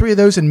drink all 3 of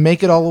those and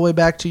make it all the way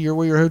back to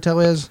where your hotel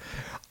is,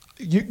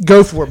 you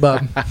go for it,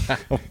 bub.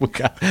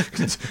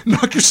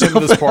 Knock yourself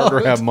Does this partner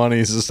out. have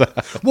money?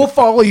 We'll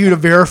follow you to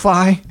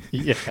verify.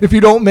 Yeah. If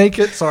you don't make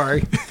it,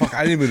 sorry. Fuck,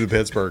 I didn't move to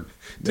Pittsburgh.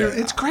 Dude,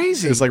 it's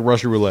crazy. It's like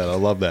Russian roulette. I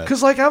love that.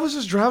 Because, like, I was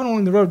just driving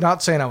along the road,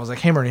 not saying I was, like,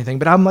 him or anything,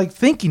 but I'm, like,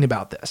 thinking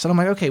about this. And I'm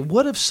like, okay,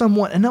 what if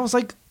someone... And I was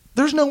like,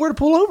 there's nowhere to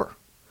pull over.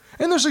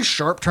 And there's, like,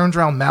 sharp turns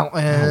around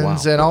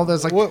mountains and all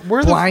those, like,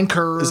 blind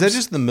curves. Is that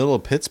just in the middle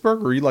of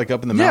Pittsburgh? Or are you, like,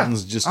 up in the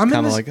mountains just kind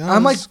of like,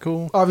 I'm like, this is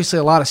cool? Obviously,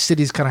 a lot of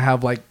cities kind of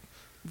have, like,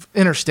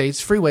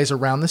 interstates, freeways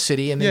around the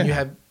city, and then you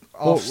have...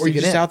 were you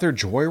just out there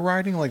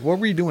joyriding? Like, what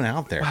were you doing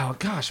out there? Wow,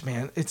 gosh,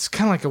 man. It's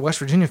kind of like a West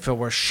Virginia feel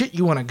where shit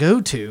you want to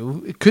go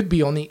to, it could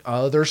be on the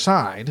other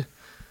side.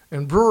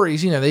 And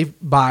breweries, they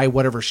buy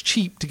whatever's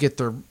cheap to get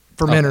their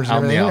fermenters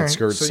and everything. On the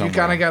outskirts so somewhere. you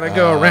kind of got to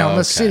go around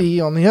the city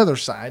on the other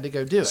side to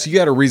go do it. So you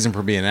got a reason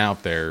for being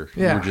out there.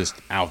 Yeah. You're just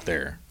out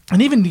there.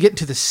 And even to get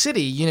to the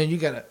city, you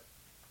got to...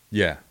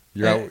 Yeah.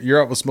 You're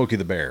out with Smokey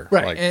the Bear.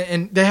 Right. Like,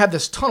 and they have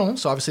this tunnel,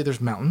 so obviously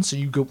there's mountains, so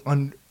you go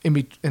in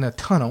a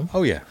tunnel.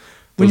 oh, yeah.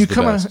 When Those you are the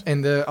come best. out,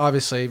 and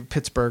obviously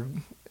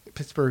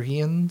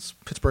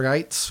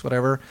Pittsburghites,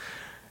 whatever.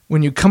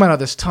 When you come out of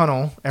this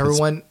tunnel,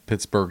 everyone...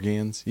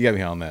 Pittsburghians? You got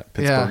me on that.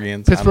 Yeah,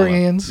 Pittsburghians?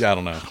 Pittsburghians. I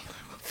don't know.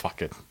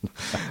 Fuck it.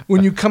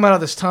 When you come out of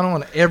this tunnel,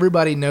 and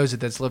everybody knows it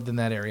that's lived in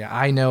that area.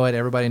 I know it.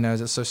 Everybody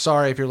knows it. So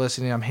sorry if you're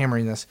listening. I'm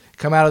hammering this.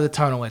 Come out of the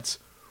tunnel. It's...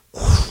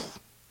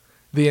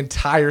 The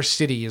entire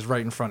city is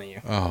right in front of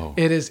you. Oh.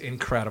 It is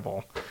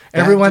incredible.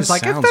 Everyone's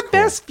like, it's the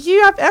best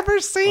view I've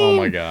ever seen.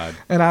 Oh, my God.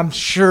 And I'm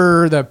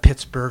sure the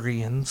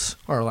Pittsburghians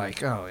are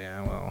like, oh,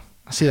 yeah, well,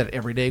 I see that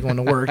every day going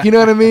to work. You know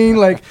what I mean?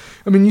 Like,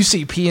 you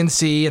see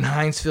PNC and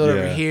Hinesfield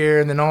over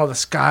here, and then all the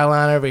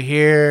skyline over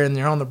here, and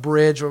they're on the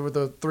bridge over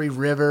the 3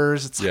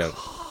 rivers. It's like,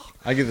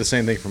 I get the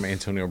same thing from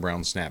Antonio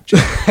Brown's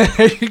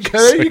Snapchat.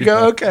 there you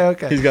go. Okay.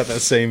 He's got that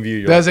same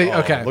view. Does like, he? oh,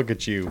 Okay. Look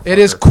at you. It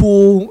is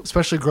cool,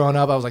 especially growing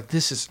up. I was like,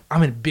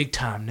 I'm in big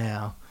time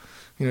now.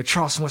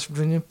 Charleston, West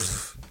Virginia,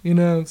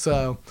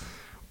 so.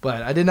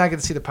 But I did not get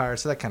to see the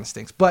Pirates, so that kind of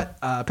stinks.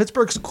 But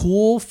Pittsburgh's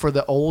cool for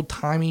the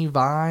old-timey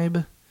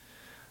vibe.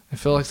 I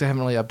feel like they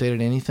haven't really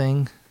updated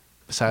anything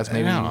besides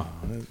maybe. No,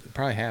 they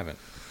probably haven't.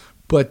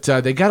 But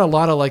they got a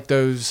lot of like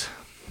those.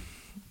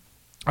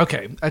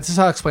 Okay, that's just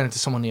how I explained it to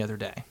someone the other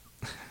day.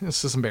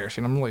 This is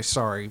embarrassing. I'm really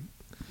sorry.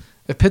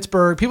 If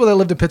people that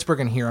lived in Pittsburgh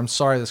and here, I'm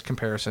sorry this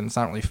comparison. It's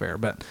not really fair.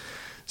 But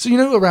so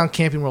around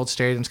Camping World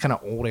Stadium, it's kind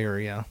of old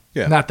area.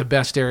 Yeah. Not the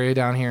best area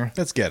down here.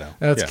 That's ghetto.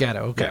 That's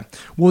ghetto. Okay. Yeah.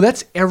 Well,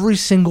 that's every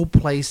single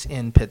place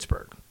in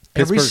Pittsburgh.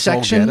 Every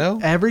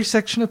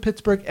section of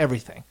Pittsburgh,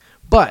 everything.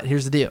 But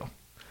here's the deal.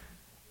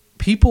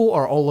 People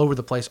are all over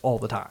the place all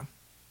the time.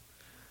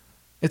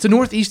 It's a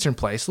northeastern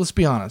place. Let's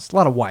be honest. A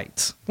lot of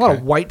whites. A lot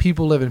of white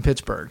people live in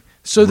Pittsburgh.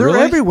 So they're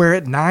everywhere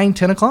at 9,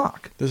 10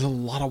 o'clock. There's a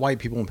lot of white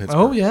people in Pittsburgh.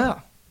 Oh, yeah.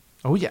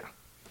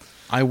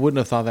 I wouldn't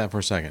have thought that for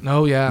a second.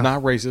 Oh, yeah.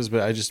 Not racist,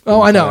 but I just...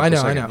 Oh, I know.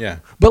 Yeah.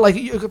 But,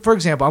 like, for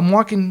example, I'm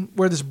walking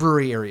where this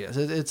brewery area is.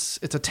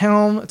 It's a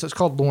town. It's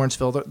called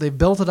Lawrenceville. They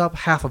built it up,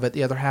 half of it.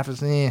 The other half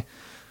is,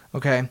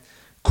 okay.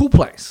 Cool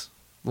place.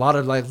 A lot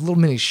of, like, little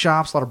mini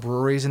shops, a lot of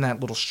breweries in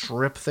that little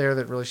strip there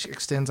that really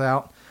extends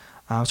out.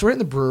 So we're in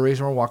the breweries,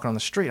 and we're walking on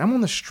the street. I'm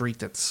on the street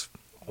that's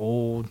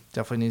old.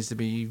 Definitely needs to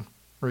be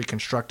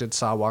reconstructed,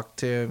 sidewalk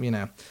too,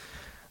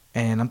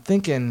 And I'm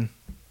thinking...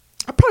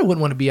 I probably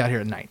wouldn't want to be out here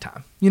at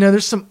nighttime.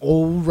 There's some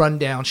old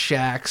rundown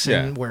shacks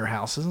and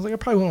warehouses. I was like, I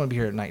probably wouldn't want to be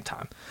here at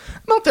nighttime.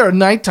 I'm out there at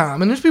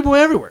nighttime, and there's people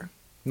everywhere.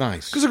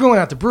 Nice. Because they're going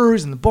out to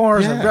breweries and the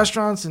bars and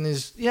restaurants and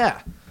these,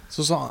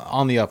 So it's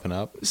on the up and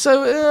up.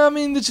 So,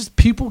 it's just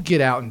people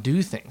get out and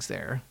do things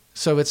there.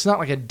 So it's not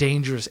like a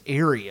dangerous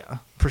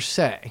area, per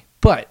se.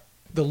 But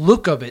the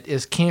look of it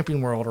is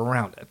Camping World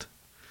around it.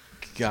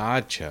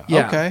 Gotcha.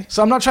 Yeah. Okay.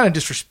 So I'm not trying to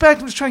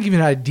disrespect. I'm just trying to give you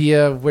an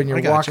idea when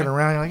you're walking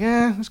around.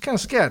 You're like, it's kind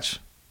of sketch.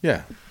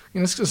 Yeah.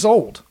 It's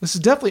old. This is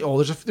definitely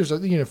old. There's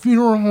a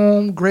funeral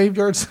home,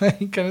 graveyard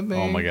site kind of thing.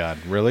 Oh my God,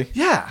 really?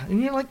 Yeah,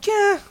 and you're like,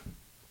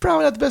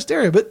 probably not the best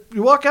area, but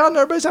you walk out and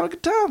everybody's having a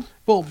good time.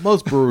 Well,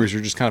 most breweries are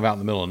just kind of out in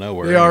the middle of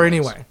nowhere. They are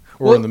anyway.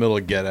 Or in the middle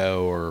of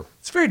ghetto, or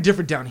it's very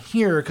different down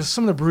here because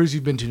some of the breweries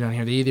you've been to down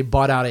here, they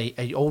bought out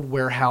a old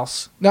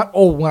warehouse. Not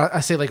old. When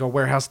I say like a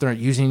warehouse they're not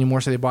using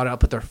anymore, so they bought it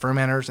out, put their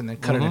fermenters, and then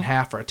cut it in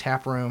half for a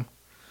tap room.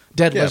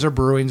 Dead Lizard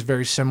Brewing is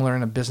very similar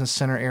in a business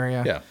center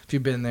area. Yeah. If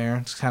you've been there,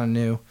 it's kind of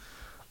new.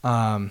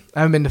 I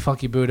haven't been to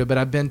Funky Buddha, but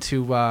I've been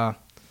to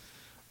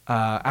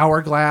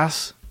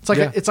Hourglass. It's like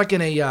it's like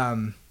in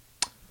a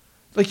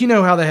like, you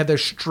know how they have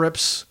those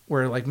strips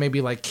where like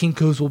maybe like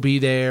Kinko's will be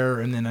there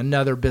and then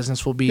another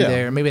business will be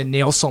there, maybe a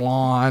nail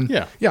salon.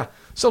 Yeah.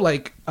 So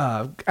like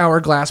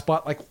Hourglass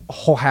bought like a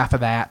whole half of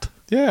that.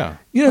 Yeah.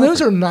 You know,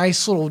 those are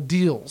nice little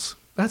deals.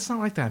 That's not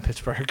like that in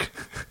Pittsburgh.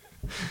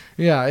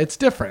 Yeah, it's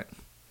different.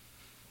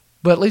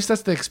 But at least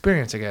that's the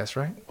experience, I guess,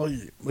 right? Well,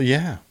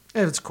 yeah.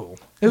 It's cool.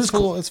 It's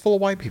full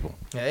of white people.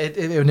 Yeah,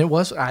 and it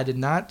was. I did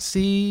not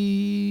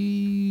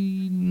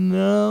see.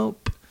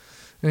 Nope.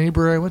 Any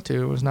brewery I went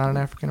to, it was not an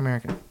African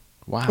American.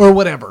 Wow. Or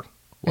whatever.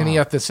 Wow. Any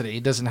ethnicity.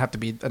 It doesn't have to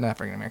be an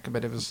African American,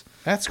 but it was.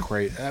 That's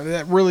great. I mean,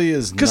 that really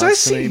is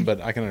nuts to me, but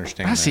I can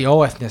understand I see all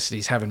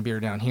ethnicities having beer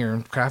down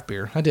here, craft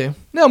beer. I do.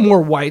 Now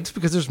more whites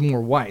because there's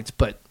more whites,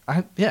 but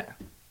I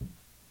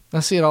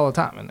see it all the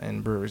time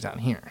in breweries down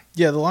here.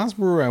 Yeah, the last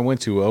brewery I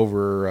went to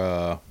over,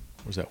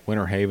 what was that,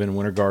 Winter Haven,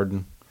 Winter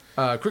Garden?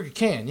 Crooked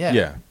Can, yeah.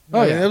 Yeah.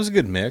 Oh, yeah. That was a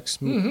good mix.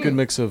 Mm-hmm. Good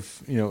mix of,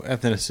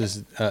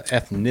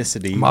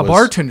 ethnicity. My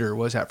bartender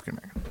was African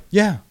American.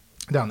 Yeah.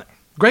 Down there.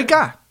 Great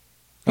guy.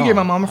 He gave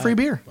my mom a free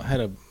beer. I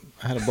had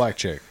a black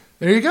chick.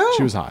 There you go.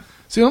 She was hot.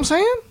 See what I'm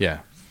saying? Yeah.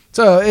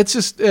 So it's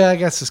just, I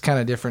guess it's kind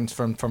of different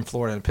from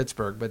Florida and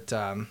Pittsburgh, but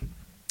a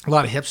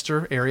lot of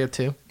hipster area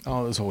too.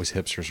 Oh, there's always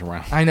hipsters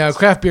around. I know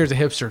craft beer is a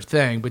hipster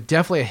thing, but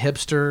definitely a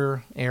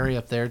hipster area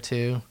up there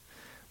too.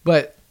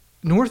 But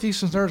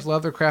Northeasterners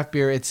love their craft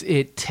beer.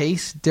 It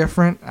tastes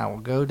different. I will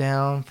go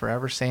down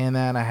forever saying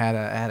that. I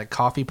had a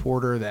coffee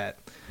porter that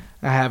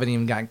I haven't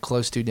even gotten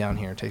close to down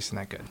here tasting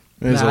that good.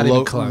 It's a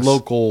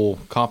local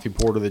coffee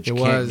porter that you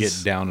can't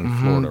get down in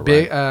Florida,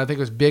 right? I think it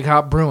was Big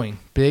Hop Brewing.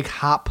 Big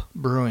Hop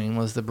Brewing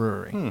was the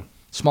brewery.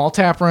 Small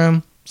tap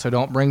room, so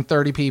don't bring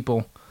 30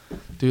 people.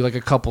 Do like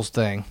a couples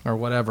thing or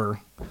whatever.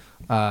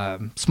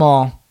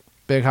 Small,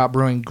 Big Hop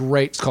Brewing,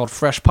 great. It's called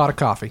Fresh Pot of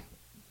Coffee.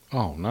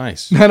 Oh,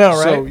 nice. I know,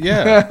 right? So,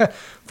 yeah.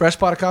 Fresh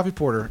Pot of Coffee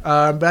porter.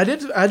 But I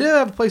did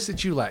have a place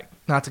that you like.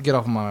 Not to get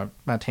off on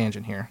my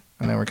tangent here.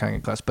 I know we're kind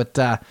of getting close. But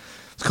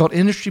it's called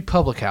Industry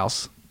Public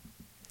House.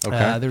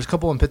 Okay. There's a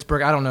couple in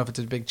Pittsburgh. I don't know if it's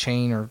a big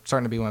chain or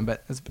starting to be one,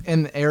 but it's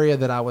in the area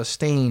that I was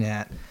staying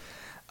at.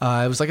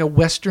 It was like a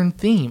Western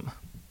theme.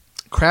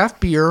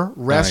 Craft beer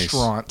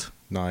restaurant.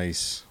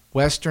 Nice.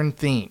 Western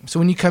theme. So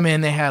when you come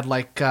in, they had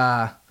like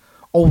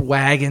old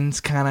wagons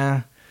kind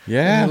of.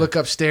 Yeah. And you look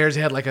upstairs,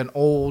 they had like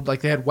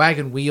they had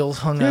wagon wheels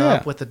hung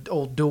up with the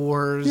old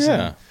doors.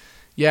 Yeah.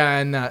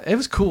 And it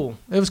was cool.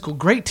 It was cool.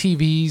 Great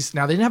TVs.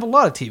 Now, they didn't have a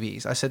lot of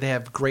TVs. I said they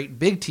have great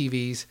big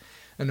TVs,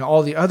 and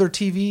all the other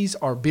TVs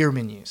are beer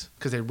menus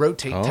because they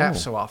rotate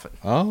taps so often.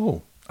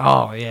 Oh,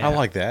 yeah. I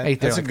like that. Ate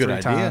there That's like a good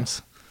 3 idea.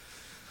 times.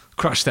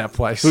 Crushed that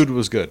place. Food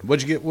was good.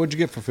 What'd you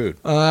get for food?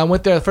 I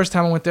went there the first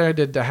time I went there. I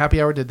did the happy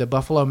hour. Did the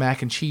buffalo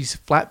mac and cheese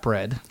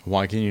flatbread.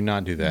 Why can you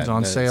not do that? It was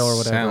on sale or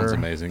whatever. Sounds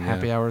amazing.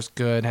 Happy hour's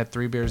good. Had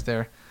 3 beers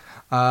there.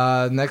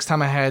 Next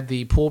time I had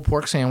the pulled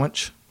pork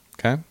sandwich.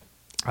 Okay.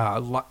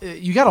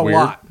 You got a Weird,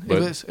 lot. but-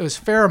 It was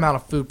a fair amount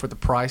of food for the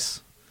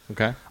price.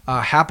 Okay.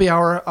 Happy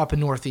hour up in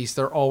Northeast,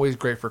 they're always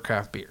great for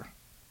craft beer.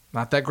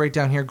 Not that great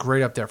down here,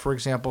 great up there. For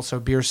example, so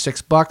beer's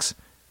 $6,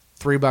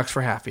 $3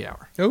 for happy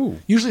hour. Oh.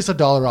 Usually it's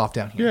 $1 off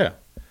down here.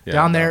 Yeah.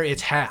 Down there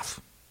it's half,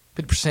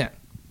 50%.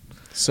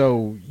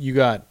 So you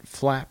got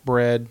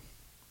flatbread,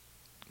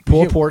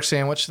 Pulled pork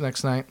sandwich the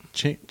next night.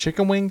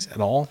 chicken wings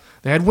at all?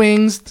 They had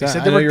wings. They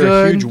said they I know were you're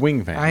good. a huge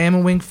wing fan. I am a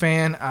wing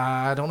fan.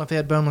 I don't know if they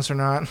had boneless or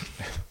not.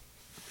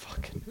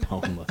 Fucking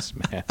boneless,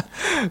 man.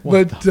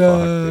 But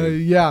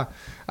yeah,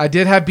 I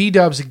did have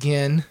B-dubs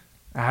again.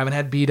 I haven't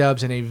had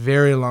B-dubs in a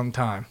very long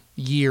time.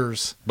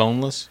 Years.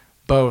 Boneless?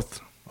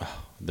 Both.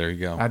 There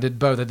you go. I did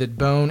both. I did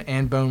bone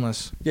and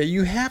boneless. Yeah,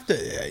 you have to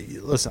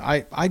listen.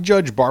 I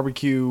judge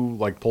barbecue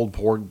like pulled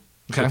pork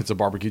Okay. if it's a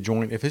barbecue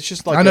joint. If it's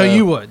just like I know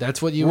you would.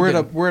 That's what you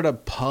would. we're at a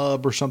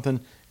pub or something.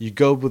 You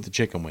go with the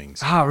chicken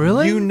wings. Ah,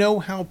 really? You know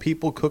how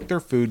people cook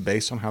their food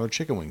based on how their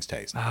chicken wings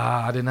taste.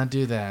 I did not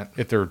do that.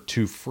 If they're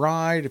too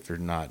fried, if they're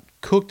not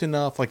cooked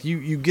enough, like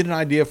you get an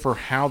idea for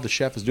how the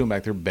chef is doing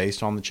back there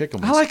based on the chicken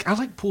wings. I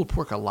like pulled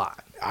pork a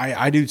lot.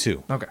 I do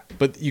too. Okay.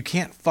 But you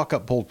can't fuck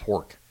up pulled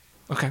pork.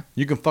 Okay.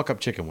 You can fuck up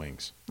chicken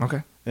wings.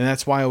 Okay. And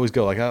that's why I always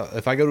go. Like,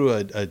 if I go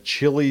to a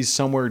Chili's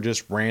somewhere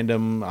just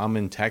random, I'm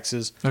in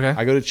Texas. Okay.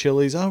 I go to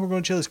Chili's. Oh, we're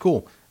going to Chili's.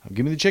 Cool.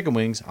 Give me the chicken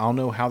wings. I'll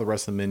know how the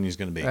rest of the menu is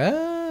going to be.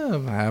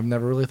 I've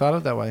never really thought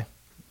of it that way.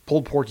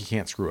 Pulled pork, you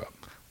can't screw up.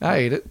 I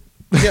ate it.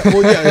 Yeah,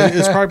 well, yeah,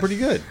 it's probably pretty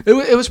good.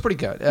 It was pretty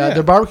good.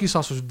 Their barbecue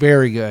sauce was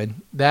very good.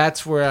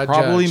 That's where I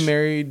Probably judge.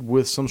 married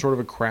with some sort of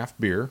a craft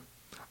beer.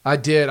 I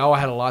did. Oh, I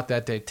had a lot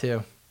that day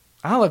too.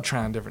 I love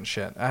trying different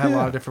shit. I had a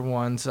lot of different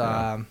ones.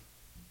 Yeah.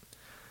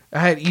 I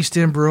had East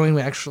End Brewing.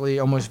 We actually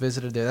almost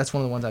visited there. That's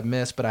one of the ones I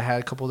missed, but I had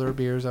a couple of their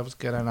beers. That was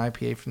good. An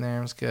IPA from there.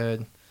 It was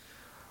good.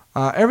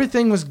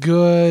 Everything was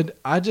good.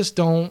 I just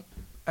don't.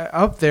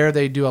 Up there,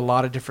 they do a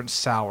lot of different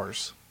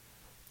sours.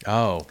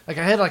 Oh, Like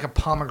I had like a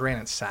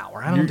pomegranate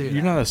sour. I don't do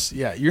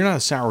that. You're not a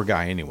sour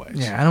guy, anyways.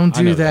 Yeah, I don't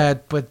do know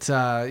that. But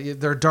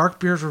their dark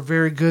beers were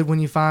very good when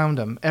you found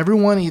them.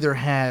 Everyone either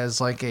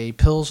has like a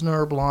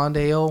Pilsner Blonde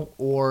Ale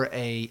or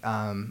a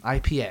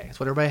IPA. That's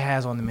what everybody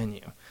has on the menu.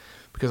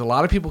 because a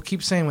lot of people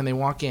keep saying when they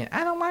walk in,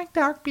 I don't like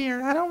dark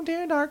beer. I don't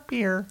do dark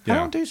beer. I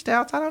don't do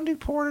stouts. I don't do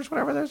porters,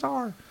 whatever those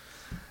are.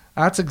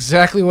 That's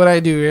exactly what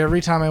I do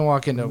every time I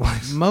walk into a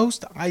place.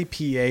 Most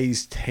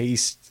IPAs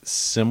taste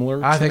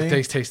similar. I think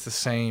they taste the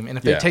same. And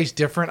if they taste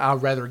different,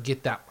 I'd rather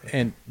get that one.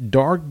 And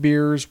dark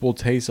beers will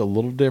taste a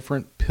little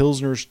different.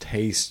 Pilsners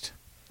taste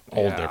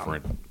all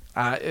different.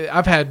 I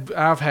have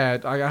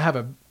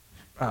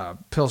a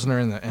Pilsner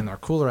in our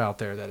cooler out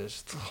there that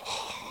is,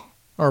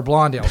 or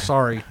Blondale,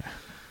 sorry.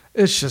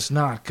 It's just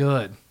not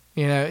good.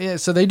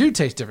 So they do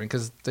taste different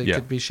because they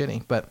could be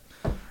shitty. But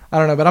I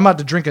don't know. But I'm about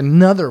to drink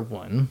another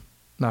one.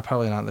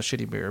 Probably not the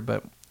shitty beer,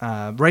 but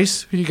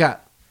Race, who you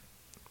got?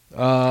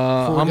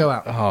 Before we go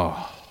out.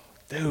 Oh,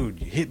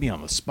 dude, you hit me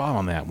on the spot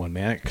on that one,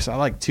 man. Because I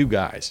like two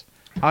guys.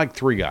 I like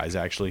three guys,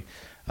 actually.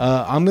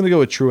 I'm going to go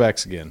with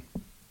Truex again.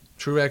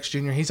 Truex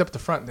Jr. He's up at the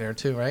front there,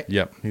 too, right?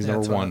 Yep, he's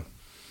number one.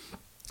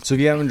 So if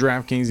you have him in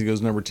DraftKings, he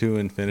goes number 2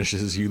 and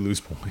finishes. You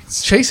lose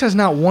points. Chase has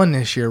not won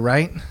this year,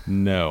 right?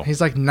 No. He's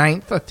like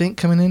 9th, I think,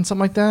 coming in,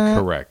 something like that.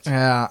 Correct.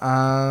 Yeah.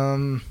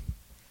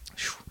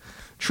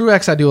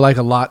 Truex I do like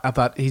a lot. I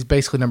thought he's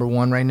basically number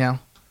 1 right now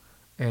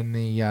in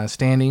the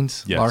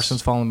standings. Yes.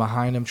 Larson's falling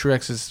behind him.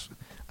 Truex is...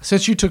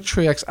 Since you took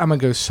Truex, I'm going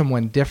to go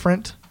someone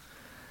different.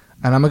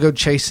 And I'm going to go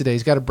Chase today.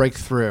 He's got to break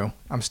through.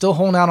 I'm still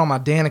holding out on my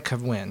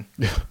Danica win.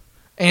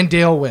 And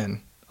Dale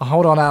win. I'll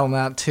hold on out on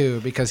that, too,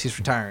 because he's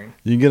retiring.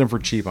 You can get him for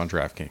cheap on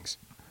DraftKings.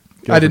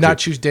 I did not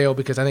choose Dale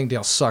because I think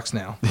Dale sucks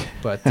now.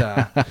 But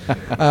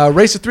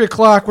race at 3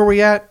 o'clock. Where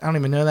we at? I don't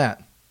even know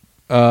that.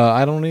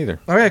 I don't either.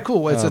 All right,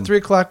 cool. It's at 3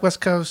 o'clock West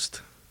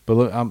Coast. But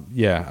look, I'm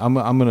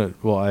gonna.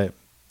 Well,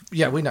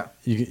 yeah, we know.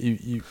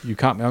 You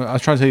caught me. I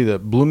was trying to tell you the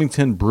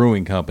Bloomington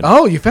Brewing Company.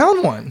 Oh, you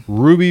found one.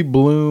 Ruby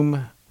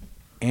Bloom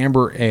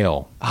Amber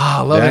Ale. Ah,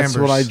 I love That's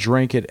Ambers. what I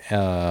drank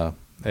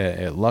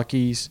at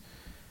Lucky's,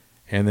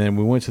 and then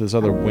we went to this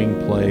other wing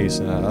place.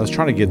 And I was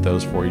trying to get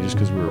those for you just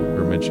because we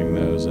were mentioning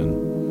those,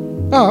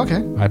 and oh,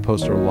 okay. I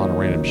posted a lot of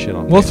random shit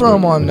on. We'll Facebook throw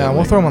them on. today.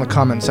 We'll throw them on the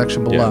comment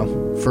section below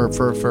for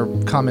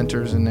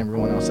commenters and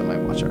everyone else that might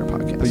watch our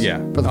podcast. But yeah,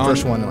 for the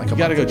first one in like a you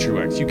got to month. go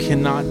Truex. You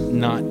cannot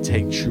not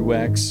take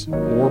Truex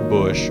or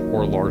Busch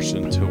or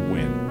Larson to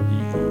win.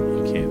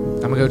 You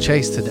can't. I'm gonna go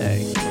Chase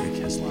today. If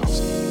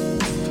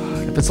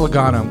it's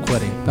Logano, I'm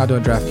quitting. Not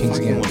doing DraftKings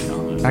again.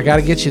 I got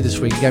to get you this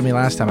week. You got me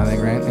last time, I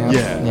think, right? Yeah.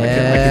 I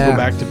can go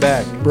back to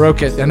back.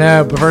 Broke it. I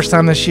know, but first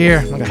time this year.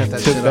 I'm gonna cut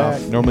that shit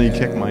off. Normally you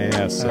kick my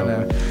ass. So. I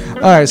know.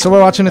 All right, so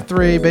we're watching at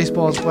 3,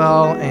 baseball as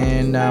well,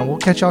 and we'll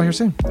catch y'all here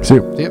soon. See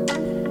you. See you.